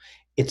level,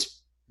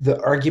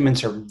 the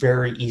arguments are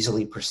very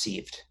easily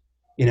perceived.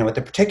 At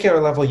the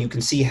particular level, you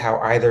can see how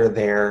either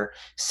they're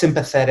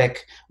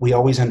sympathetic, we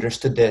always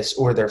understood this,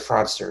 or they're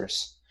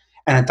fraudsters.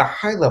 And at the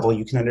high level,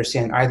 you can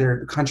understand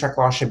either contract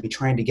law should be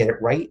trying to get it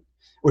right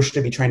or should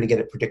it be trying to get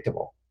it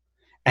predictable.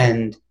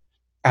 And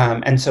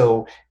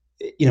so,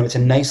 it's a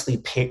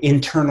nicely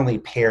internally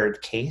paired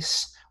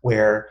case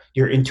where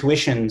your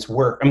intuitions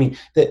work. I mean,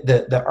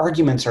 the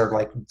arguments are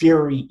like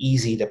very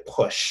easy to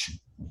push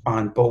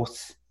on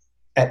both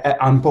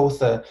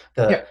the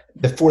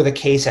for the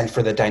case and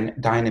for the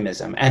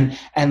dynamism.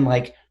 And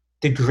like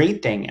the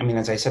great thing, I mean,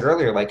 as I said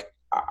earlier, like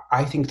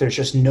I think there's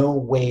just no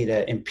way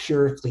to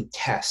empirically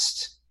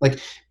test. Like,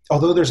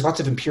 although there's lots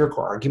of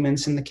empirical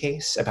arguments in the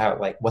case about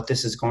like what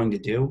this is going to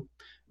do,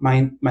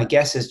 my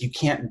guess is you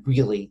can't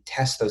really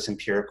test those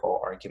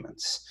empirical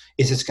arguments.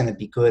 Is this going to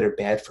be good or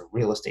bad for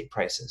real estate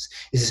prices?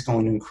 Is this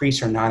going to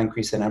increase or not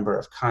increase the number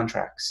of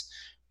contracts?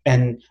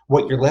 And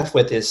what you're left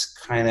with is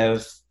kind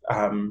of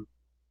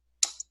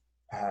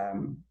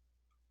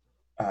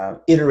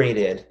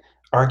iterated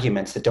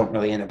arguments that don't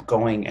really end up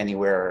going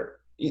anywhere.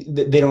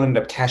 They don't end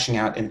up cashing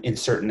out in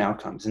certain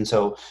outcomes. And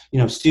so,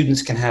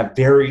 students can have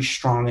very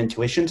strong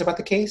intuitions about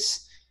the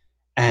case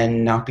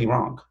and not be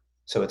wrong.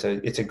 So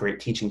it's a great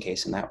teaching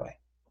case in that way.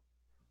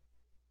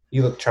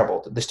 You look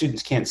troubled. The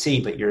students can't see,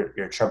 but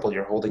you're troubled.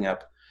 You're holding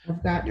up.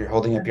 You're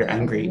holding up. You're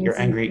angry. You're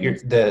angry. You're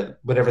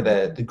whatever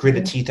the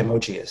gritted teeth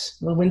emoji is.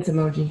 The wince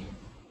emoji.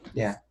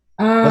 Yeah.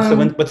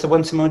 What's the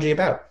wince emoji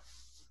about?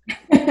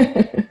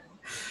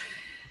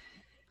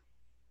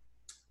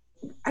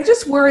 I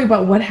just worry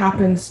about what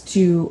happens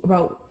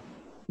about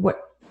what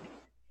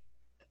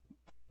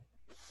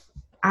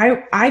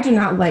I do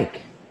not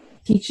like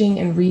teaching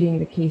and reading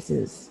the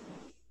cases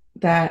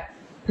that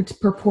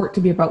purport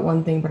to be about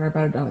one thing but are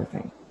about another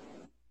thing.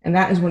 And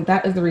that is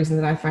the reason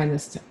that I find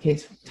this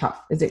case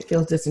tough, is it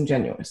feels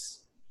disingenuous.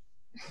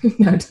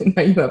 Now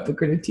you have the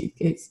gritted teeth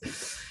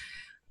case.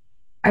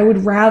 I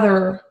would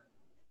rather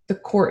the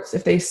courts,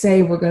 if they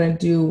say we're going to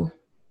do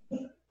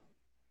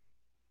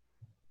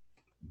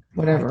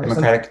whatever.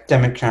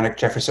 Democratic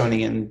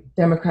Jeffersonian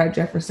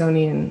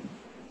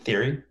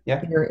theory. Yeah.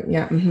 Theory,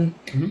 yeah. Mm-hmm.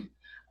 Mm-hmm.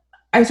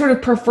 I sort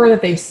of prefer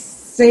that they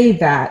say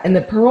that, and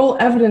the parole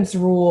evidence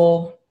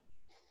rule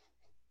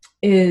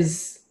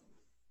is.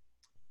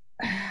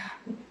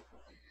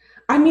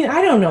 I mean,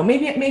 I don't know.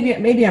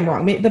 Maybe I'm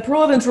wrong. The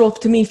parole evidence rule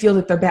to me feels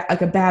like they're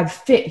like a bad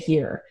fit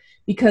here,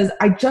 because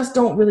I just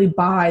don't really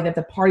buy that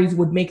the parties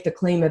would make the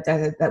claim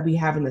that we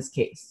have in this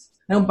case.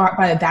 I don't buy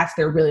that that's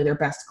their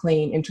best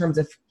claim in terms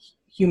of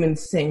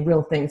humans saying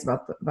real things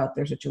about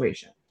their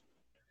situation.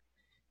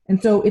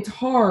 And so it's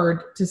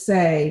hard to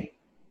say,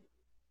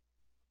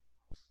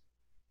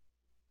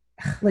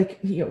 like,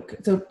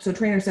 so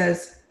Traynor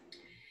says,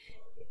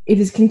 It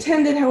is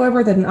contended,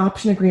 however, that an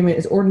option agreement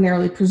is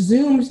ordinarily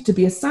presumed to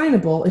be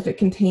assignable if it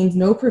contains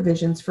no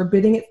provisions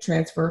forbidding its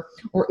transfer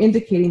or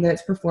indicating that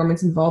its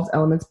performance involves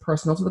elements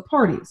personal to the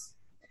parties.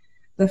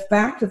 The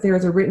fact that there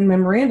is a written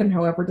memorandum,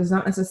 however, does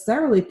not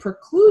necessarily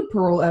preclude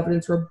parole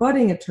evidence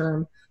rebutting a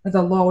term that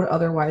the law would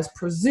otherwise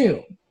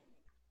presume.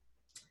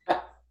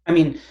 I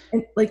mean,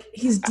 and like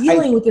he's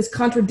dealing with this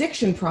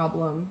contradiction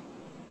problem.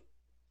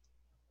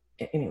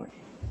 Anyway.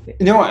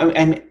 No,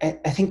 and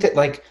I think that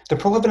like the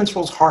parole evidence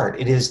rule is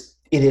hard. It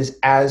is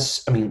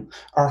as, I mean,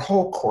 our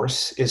whole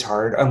course is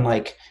hard,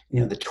 unlike,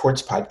 the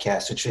Torts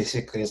podcast, which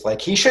basically is like,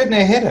 he shouldn't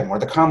have hit him, or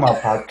the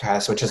Commonwealth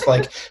podcast, which is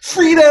like,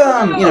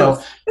 freedom,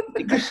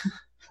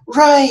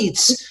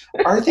 rights.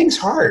 Our thing's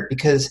hard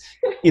because,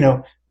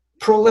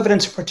 parole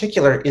evidence in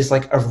particular is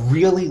like a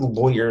really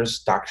lawyer's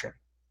doctrine.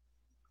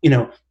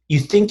 You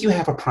think you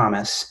have a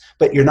promise,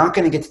 but you're not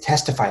going to get to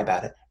testify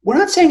about it. We're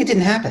not saying it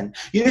didn't happen.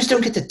 You just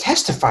don't get to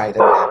testify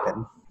that it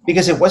happened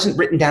because it wasn't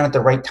written down at the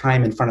right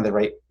time in front of the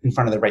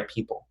right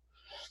people.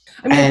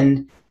 Go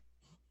ahead.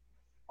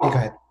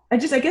 I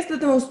guess that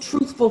the most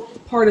truthful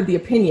part of the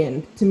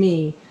opinion to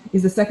me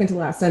is the second to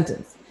last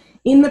sentence.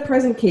 In the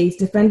present case,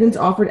 defendants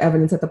offered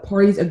evidence that the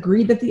parties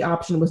agreed that the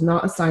option was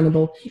not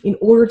assignable in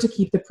order to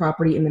keep the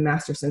property in the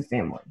Masterson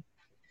family.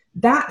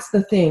 That's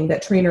the thing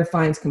that Traynor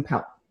finds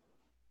compelling.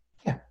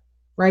 Yeah.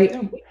 Right?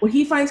 Yeah. What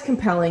he finds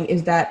compelling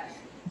is that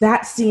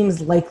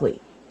seems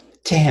likely.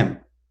 To him.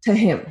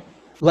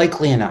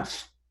 Likely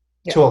enough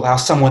to allow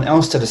someone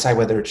else to decide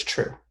whether it's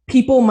true.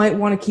 People might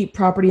want to keep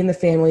property in the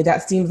family.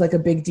 That seems like a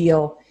big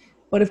deal.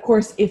 But of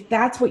course, if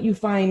that's what you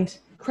find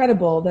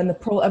credible, then the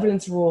parole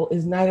evidence rule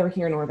is neither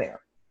here nor there.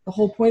 The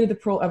whole point of the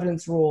parole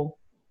evidence rule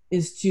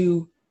is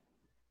to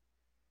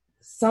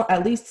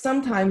at least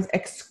sometimes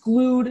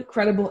exclude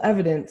credible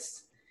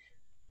evidence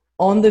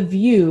on the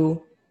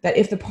view that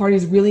if the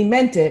parties really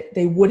meant it,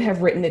 they would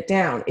have written it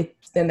down.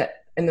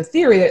 And the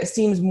theory that it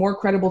seems more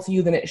credible to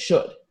you than it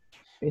should.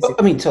 Well,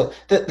 I mean, so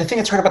the thing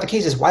that's hard about the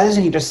case is, why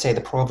doesn't he just say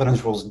the parole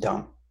evidence rule is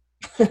dumb?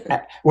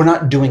 We're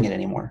not doing it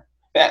anymore.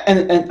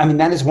 And I mean,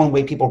 that is one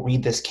way people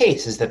read this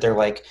case, is that they're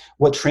like,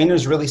 what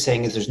Traynor's really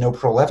saying is there's no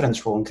parole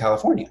evidence rule in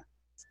California,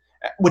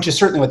 which is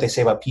certainly what they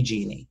say about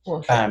PG&E.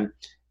 Sure.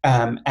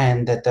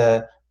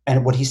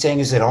 And what he's saying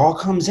is it all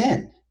comes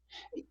in.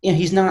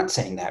 He's not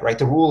saying that, right?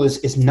 The rule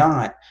is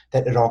not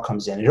that it all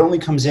comes in. It only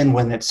comes in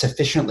when it's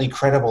sufficiently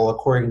credible,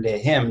 according to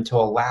him, to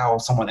allow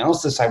someone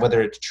else to decide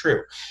whether it's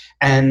true.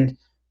 And,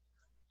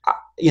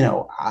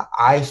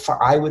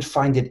 I would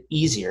find it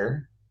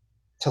easier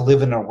to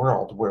live in a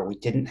world where we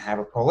didn't have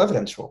a parole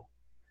evidence rule.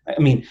 I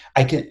mean,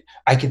 I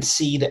could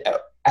see that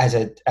as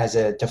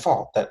a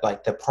default, that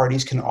like the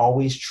parties can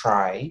always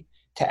try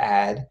to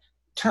add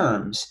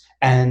terms.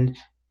 And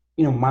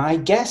my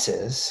guess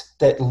is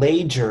that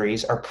lay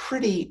juries are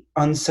pretty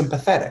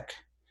unsympathetic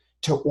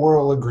to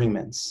oral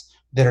agreements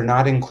that are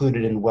not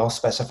included in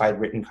well-specified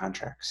written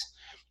contracts.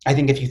 I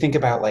think if you think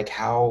about like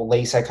how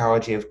lay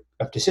psychology of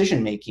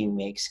decision-making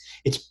makes,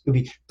 it would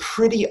be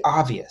pretty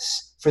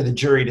obvious for the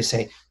jury to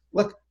say,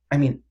 look, I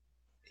mean,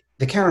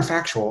 the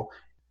counterfactual,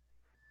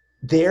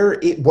 there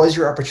it was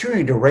your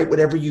opportunity to write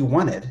whatever you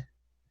wanted,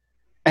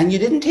 and you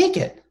didn't take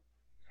it.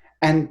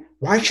 And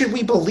why should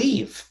we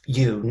believe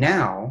you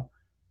now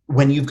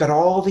when you've got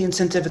all the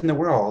incentive in the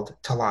world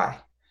to lie?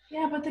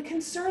 Yeah, but the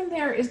concern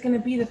there is going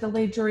to be that the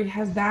lay jury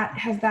has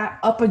that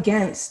up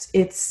against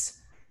its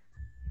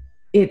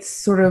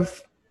sort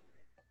of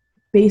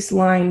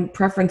baseline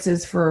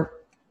preferences for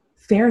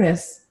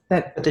fairness.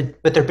 But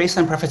their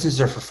baseline preferences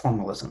are for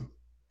formalism.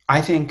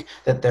 I think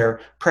that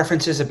their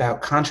preferences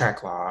about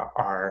contract law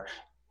are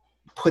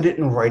put it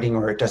in writing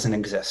or it doesn't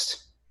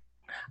exist.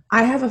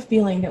 I have a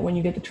feeling that when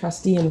you get the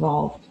trustee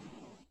involved,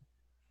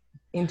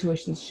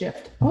 intuitions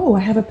shift. Oh, I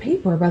have a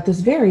paper about this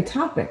very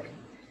topic.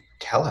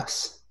 Tell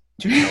us.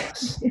 Do tell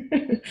us.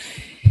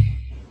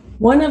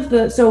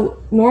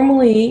 So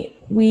normally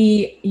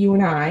you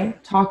and I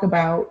talk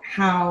about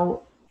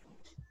how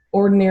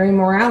ordinary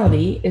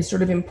morality is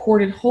sort of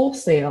imported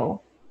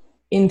wholesale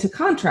into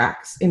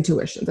contracts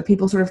intuition. That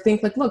people sort of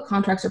think like, look,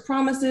 contracts are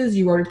promises,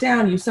 you wrote it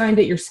down, you signed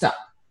it, you're stuck,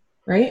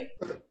 right?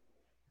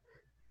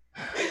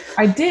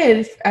 I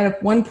did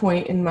at one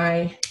point in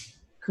my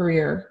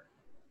career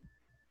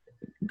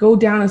go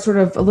down a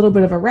little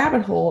bit of a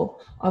rabbit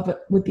hole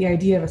with the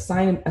idea of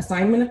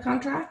assignment of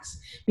contracts,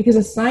 because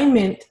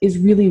assignment is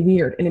really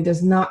weird and it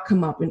does not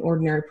come up in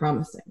ordinary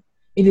promising.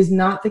 It is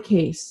not the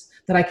case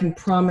that I can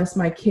promise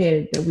my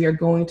kid that we are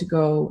going to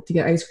go to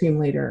get ice cream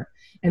later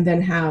and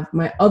then have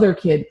my other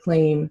kid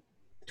claim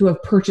to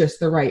have purchased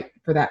the right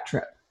for that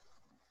trip.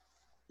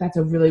 That's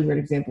a really weird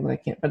example that I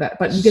can't,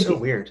 but you get so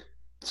weird.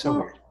 So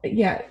weird.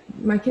 Yeah,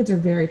 my kids are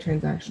very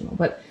transactional,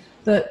 but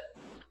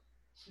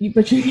you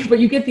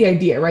get the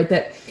idea, right?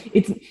 That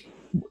it's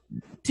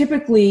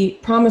typically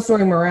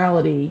promissory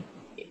morality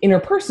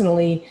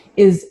interpersonally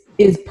is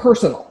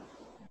personal.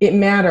 It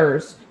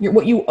matters.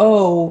 What you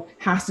owe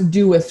has to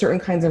do with certain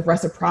kinds of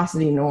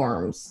reciprocity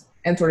norms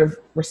and sort of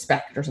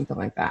respect or something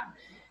like that.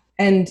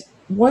 And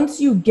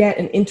once you get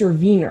an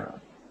intervener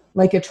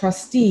like a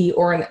trustee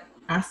or an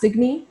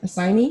assignee.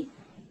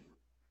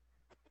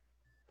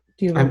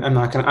 Do you? I'm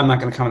not gonna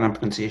comment on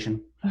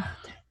pronunciation.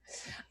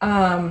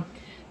 I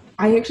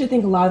actually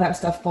think a lot of that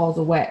stuff falls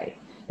away,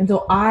 and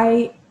so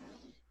I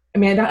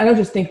don't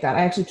just think that.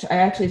 I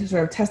actually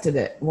sort of tested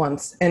it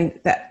once, and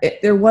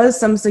there was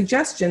some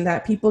suggestion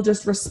that people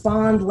just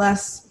respond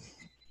less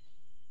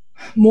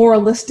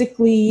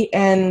moralistically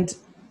and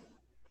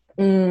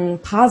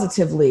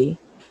positively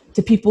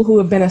to people who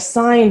have been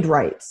assigned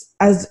rights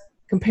as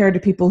compared to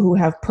people who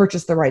have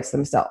purchased the rights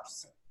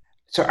themselves.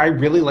 So I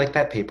really like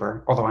that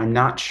paper, although I'm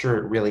not sure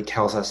it really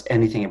tells us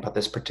anything about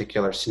this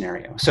particular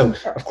scenario. So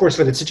of course,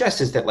 what it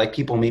suggests is that like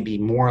people may be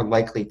more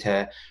likely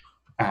to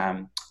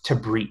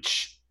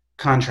breach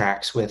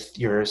contracts with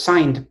your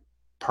assigned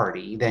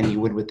party than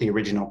you would with the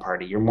original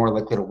party. You're more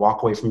likely to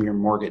walk away from your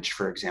mortgage,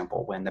 for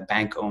example, when the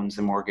bank owns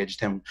the mortgage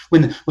than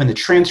when the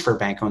transfer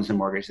bank owns the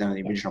mortgage than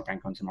the original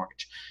bank owns the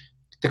mortgage.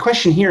 The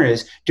question here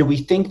is, do we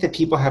think that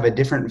people have a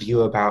different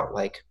view about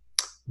like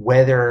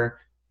whether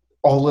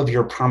all of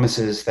your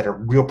promises that are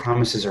real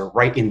promises are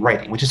right in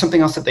writing, which is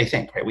something else that they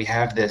think, right? We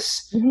have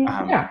this, we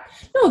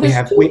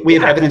have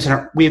evidence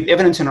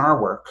in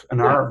our work,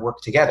 our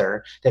work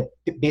together, that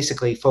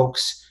basically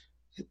folks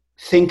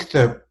think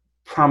the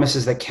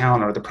promises that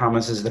count are the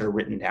promises that are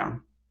written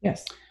down.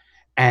 Yes.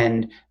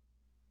 And,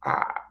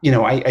 I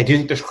do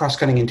think there's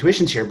cross-cutting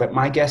intuitions here, but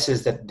my guess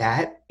is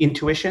that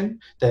intuition,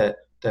 the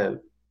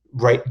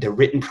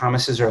written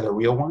promises are the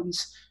real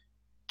ones,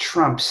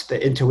 trumps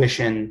the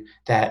intuition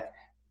that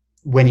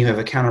when you have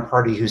a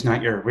counterparty who's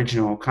not your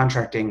original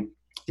contracting,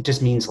 it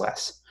just means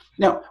less.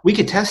 Now, we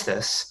could test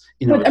this.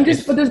 But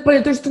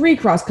there's three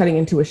cross-cutting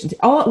intuitions.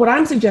 What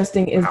I'm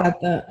suggesting is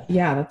that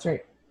that's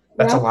right.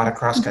 That's a lot of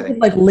cross-cutting.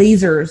 Like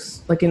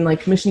lasers, like in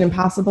like Mission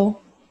Impossible.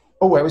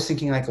 Oh, I was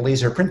thinking like a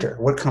laser printer.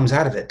 What comes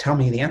out of it? Tell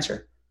me the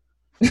answer.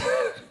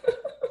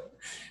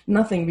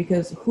 Nothing,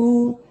 because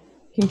who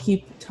can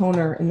keep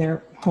toner in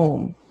their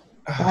home?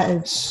 That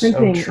is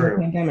printing in the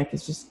pandemic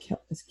is just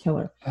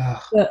killer.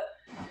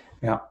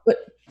 Yeah. But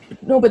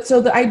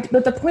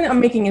the point I'm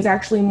making is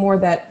actually more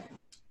that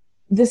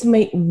this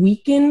might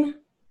weaken.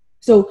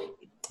 So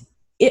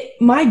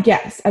my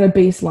guess at a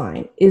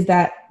baseline is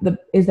that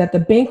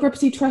the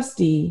bankruptcy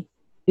trustee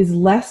is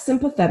less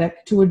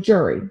sympathetic to a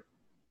jury,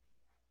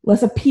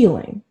 less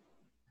appealing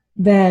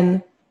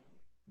than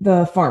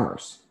the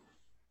farmers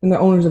and the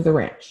owners of the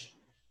ranch.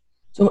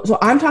 So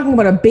I'm talking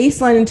about a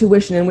baseline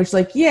intuition in which,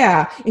 like,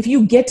 if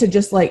you get to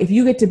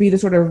be the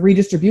sort of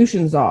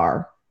redistribution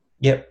czar,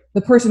 yep,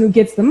 the person who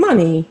gets the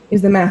money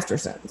is the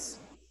Mastersons,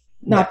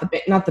 not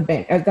the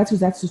bank. That's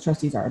who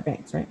trustees are at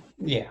banks, right?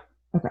 Yeah.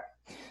 Okay.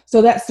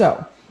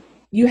 So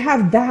you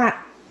have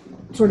that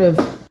sort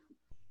of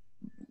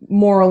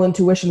moral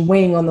intuition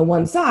weighing on the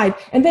one side,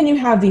 and then you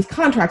have these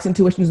contracts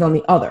intuitions on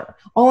the other.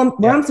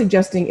 What I'm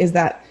suggesting is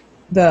that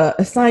the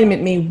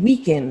assignment may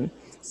weaken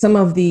some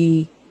of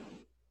the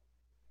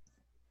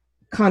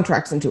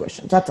contracts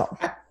intuitions. That's all.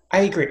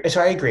 I agree. So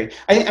I agree.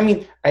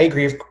 I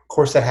agree. Of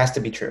course, that has to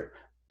be true.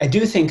 I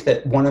do think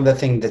that one of the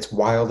things that's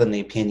wild in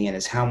the opinion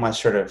is how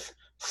much sort of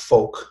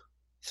folk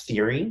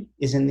theory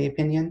is in the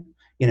opinion.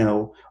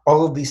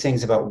 All of these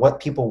things about what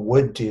people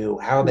would do,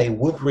 how they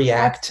would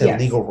react to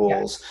legal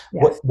rules.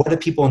 Yes. What do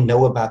people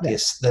know about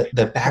this?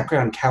 The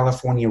background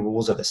California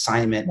rules of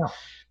assignment. No.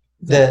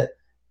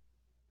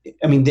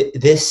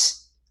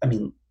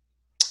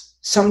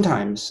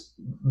 Sometimes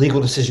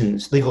legal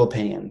decisions, legal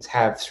opinions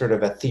have sort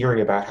of a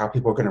theory about how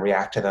people are going to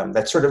react to them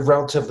that's sort of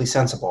relatively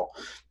sensible.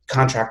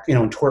 Contract,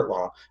 in tort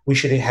law, we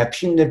should have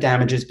punitive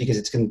damages because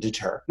it's going to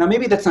deter. Now,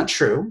 maybe that's not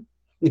true.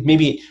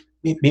 Maybe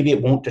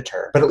it won't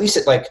deter, but at least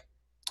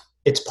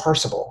it's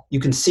parsable. You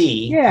can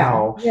see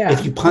how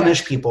if you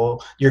punish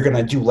people, you're going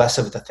to do less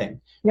of the thing.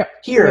 Yep.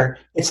 Here,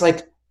 it's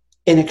like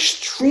an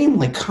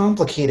extremely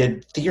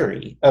complicated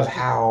theory of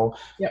how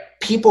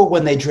people,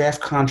 when they draft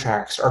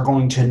contracts, are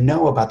going to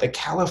know about the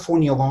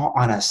California law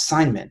on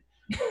assignment,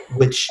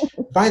 which,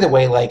 by the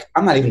way, like,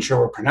 I'm not even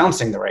sure we're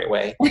pronouncing the right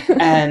way.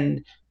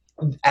 And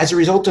as a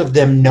result of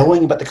them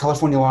knowing about the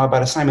California law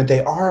about assignment,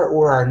 they are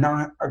or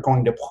are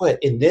going to put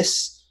in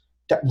this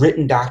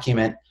written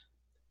document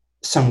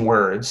some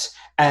words,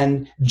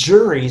 and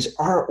juries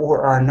are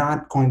or are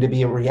not going to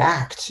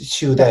react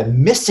to the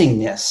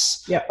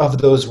missingness of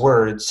those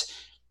words.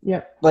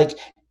 Yeah. Like,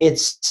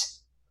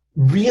 it's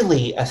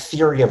really a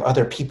theory of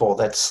other people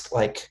that's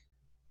like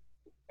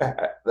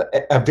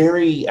a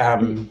very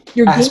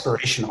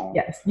aspirational.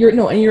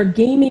 You're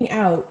gaming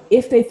out.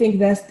 If they think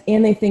this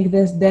and they think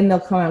this, then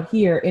they'll come out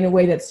here in a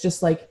way that's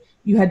just like,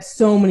 you had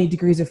so many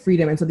degrees of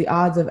freedom, and so the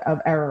odds of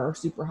error are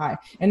super high.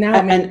 And now,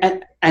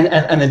 and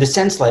in a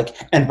sense, like,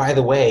 and by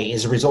the way,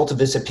 as a result of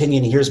this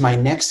opinion, here's my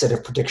next set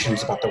of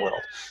predictions about the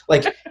world.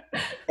 Like,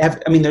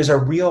 there's a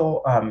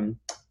real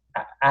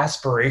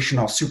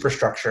aspirational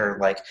superstructure.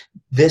 Like,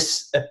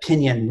 this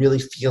opinion really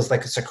feels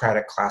like a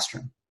Socratic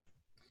classroom.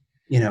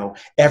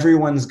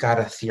 Everyone's got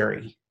a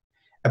theory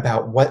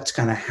about what's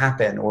going to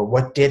happen or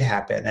what did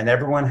happen, and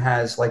everyone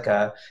has like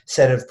a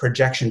set of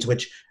projections,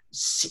 which,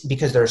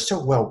 because they're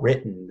so well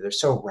written, they're they're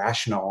so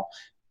rational.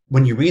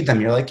 When you read them,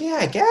 you're like, yeah,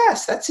 I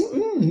guess that's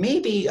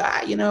maybe,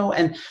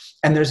 and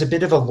there's a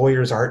bit of a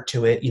lawyer's art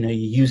to it. You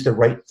use the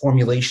right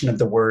formulation of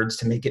the words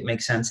to make it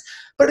make sense.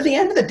 But at the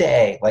end of the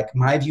day, like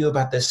my view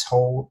about this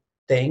whole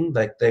thing,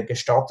 like the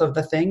gestalt of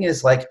the thing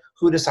is like,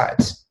 who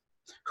decides?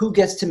 Who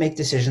gets to make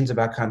decisions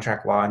about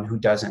contract law and who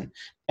doesn't?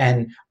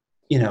 And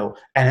and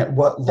at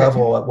what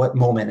level, at what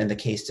moment in the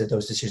case do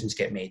those decisions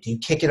get made? Do you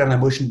kick it on a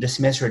motion to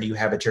dismiss, or do you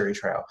have a jury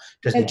trial?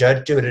 Does the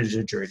judge do it, or does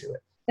the jury do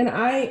it?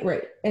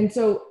 And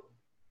so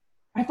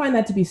I find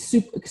that to be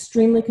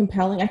extremely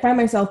compelling. I find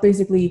myself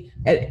basically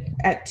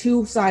at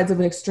two sides of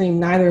an extreme,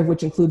 neither of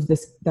which includes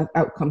the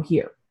outcome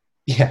here.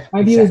 Yeah,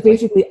 my view is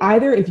basically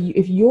either if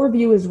your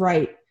view is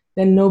right,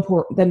 then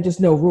just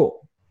no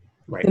rule.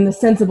 Right. Then the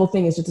sensible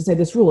thing is just to say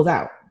this rule is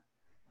out.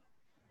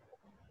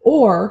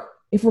 Or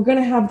if we're going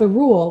to have the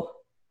rule,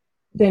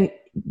 then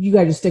you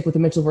got to just stick with the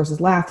Mitchell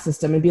versus Lath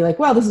system and be like,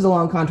 well, this is a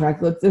long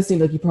contract. This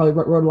seems like you probably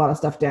wrote a lot of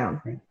stuff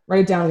down. Right. Write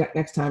it down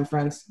next time,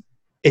 friends.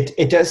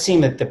 It does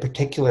seem that the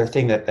particular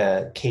thing that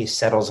the case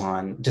settles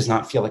on does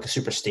not feel like a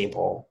super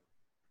stable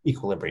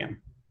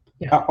equilibrium.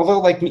 Yeah.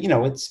 Although,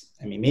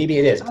 maybe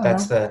it is. But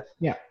that's that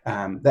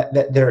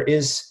there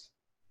is.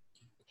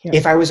 Yeah.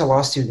 If I was a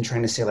law student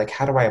trying to say, like,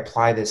 how do I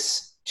apply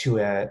this to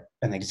an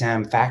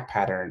exam fact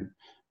pattern,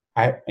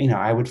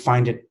 I would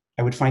find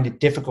it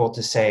difficult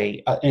to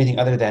say anything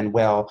other than,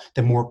 well,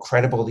 the more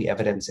credible the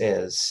evidence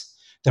is,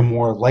 the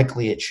more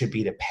likely it should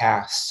be to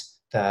pass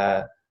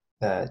the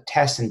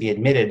test and be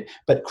admitted.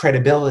 But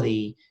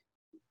credibility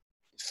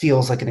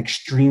feels like an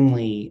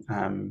extremely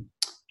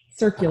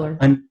circular,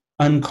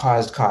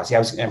 uncaused cause.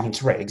 Yeah,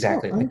 right,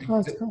 exactly.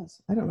 Uncaused cause.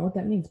 I don't know what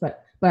that means,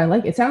 but I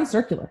like it. Sounds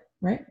circular,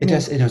 right? It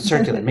does. It's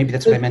circular. Maybe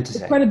that's what I meant to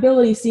say.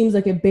 Credibility seems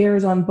like it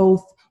bears on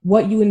both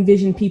what you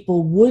envision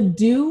people would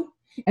do,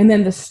 and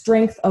then the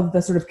strength of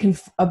the sort of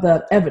of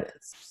the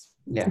evidence.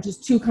 Yeah. Which is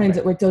two kinds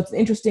of, so it's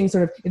interesting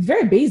sort of, it's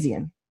very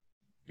Bayesian.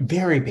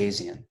 Very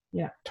Bayesian.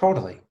 Yeah.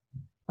 Totally.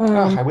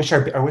 I wish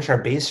our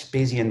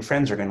Bayesian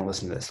friends are going to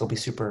listen to this. They'll be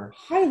super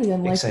highly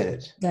unlikely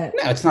excited. No,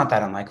 it's not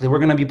that unlikely. We're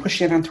going to be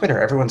pushing it on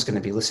Twitter. Everyone's going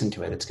to be listening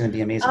to it. It's going to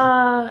be amazing.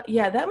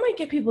 Yeah, that might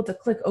get people to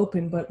click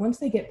open, but once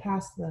they get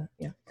past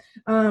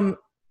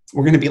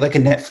we're going to be like a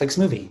Netflix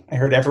movie. I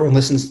heard everyone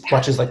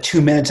watches like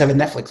 2 minutes of a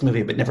Netflix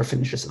movie, but never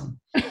finishes them.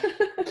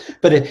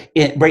 But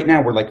right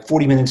now we're like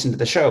 40 minutes into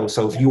the show.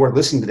 So if you are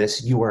listening to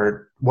this, you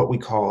are what we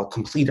call a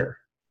completer,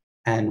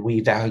 and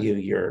we value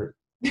your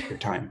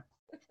time.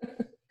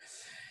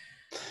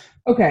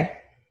 Okay.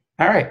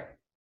 All right.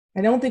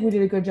 I don't think we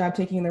did a good job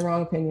taking the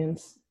wrong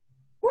opinions.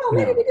 Well,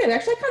 maybe we did.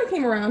 Actually, I kind of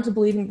came around to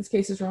believing this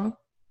case is wrong.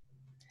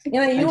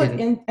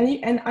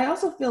 And I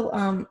also feel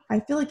I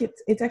feel like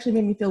it's actually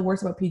made me feel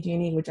worse about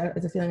PG&E, which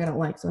is a feeling I don't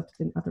like. So I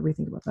have to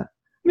rethink about that.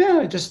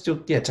 Yeah,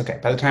 it's okay.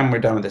 By the time we're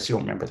done with this, you'll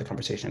remember the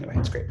conversation anyway.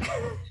 It's great.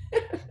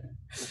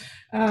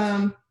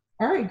 All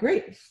right,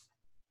 great.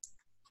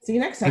 See you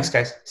next time. Thanks,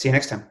 guys. See you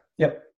next time. Yep.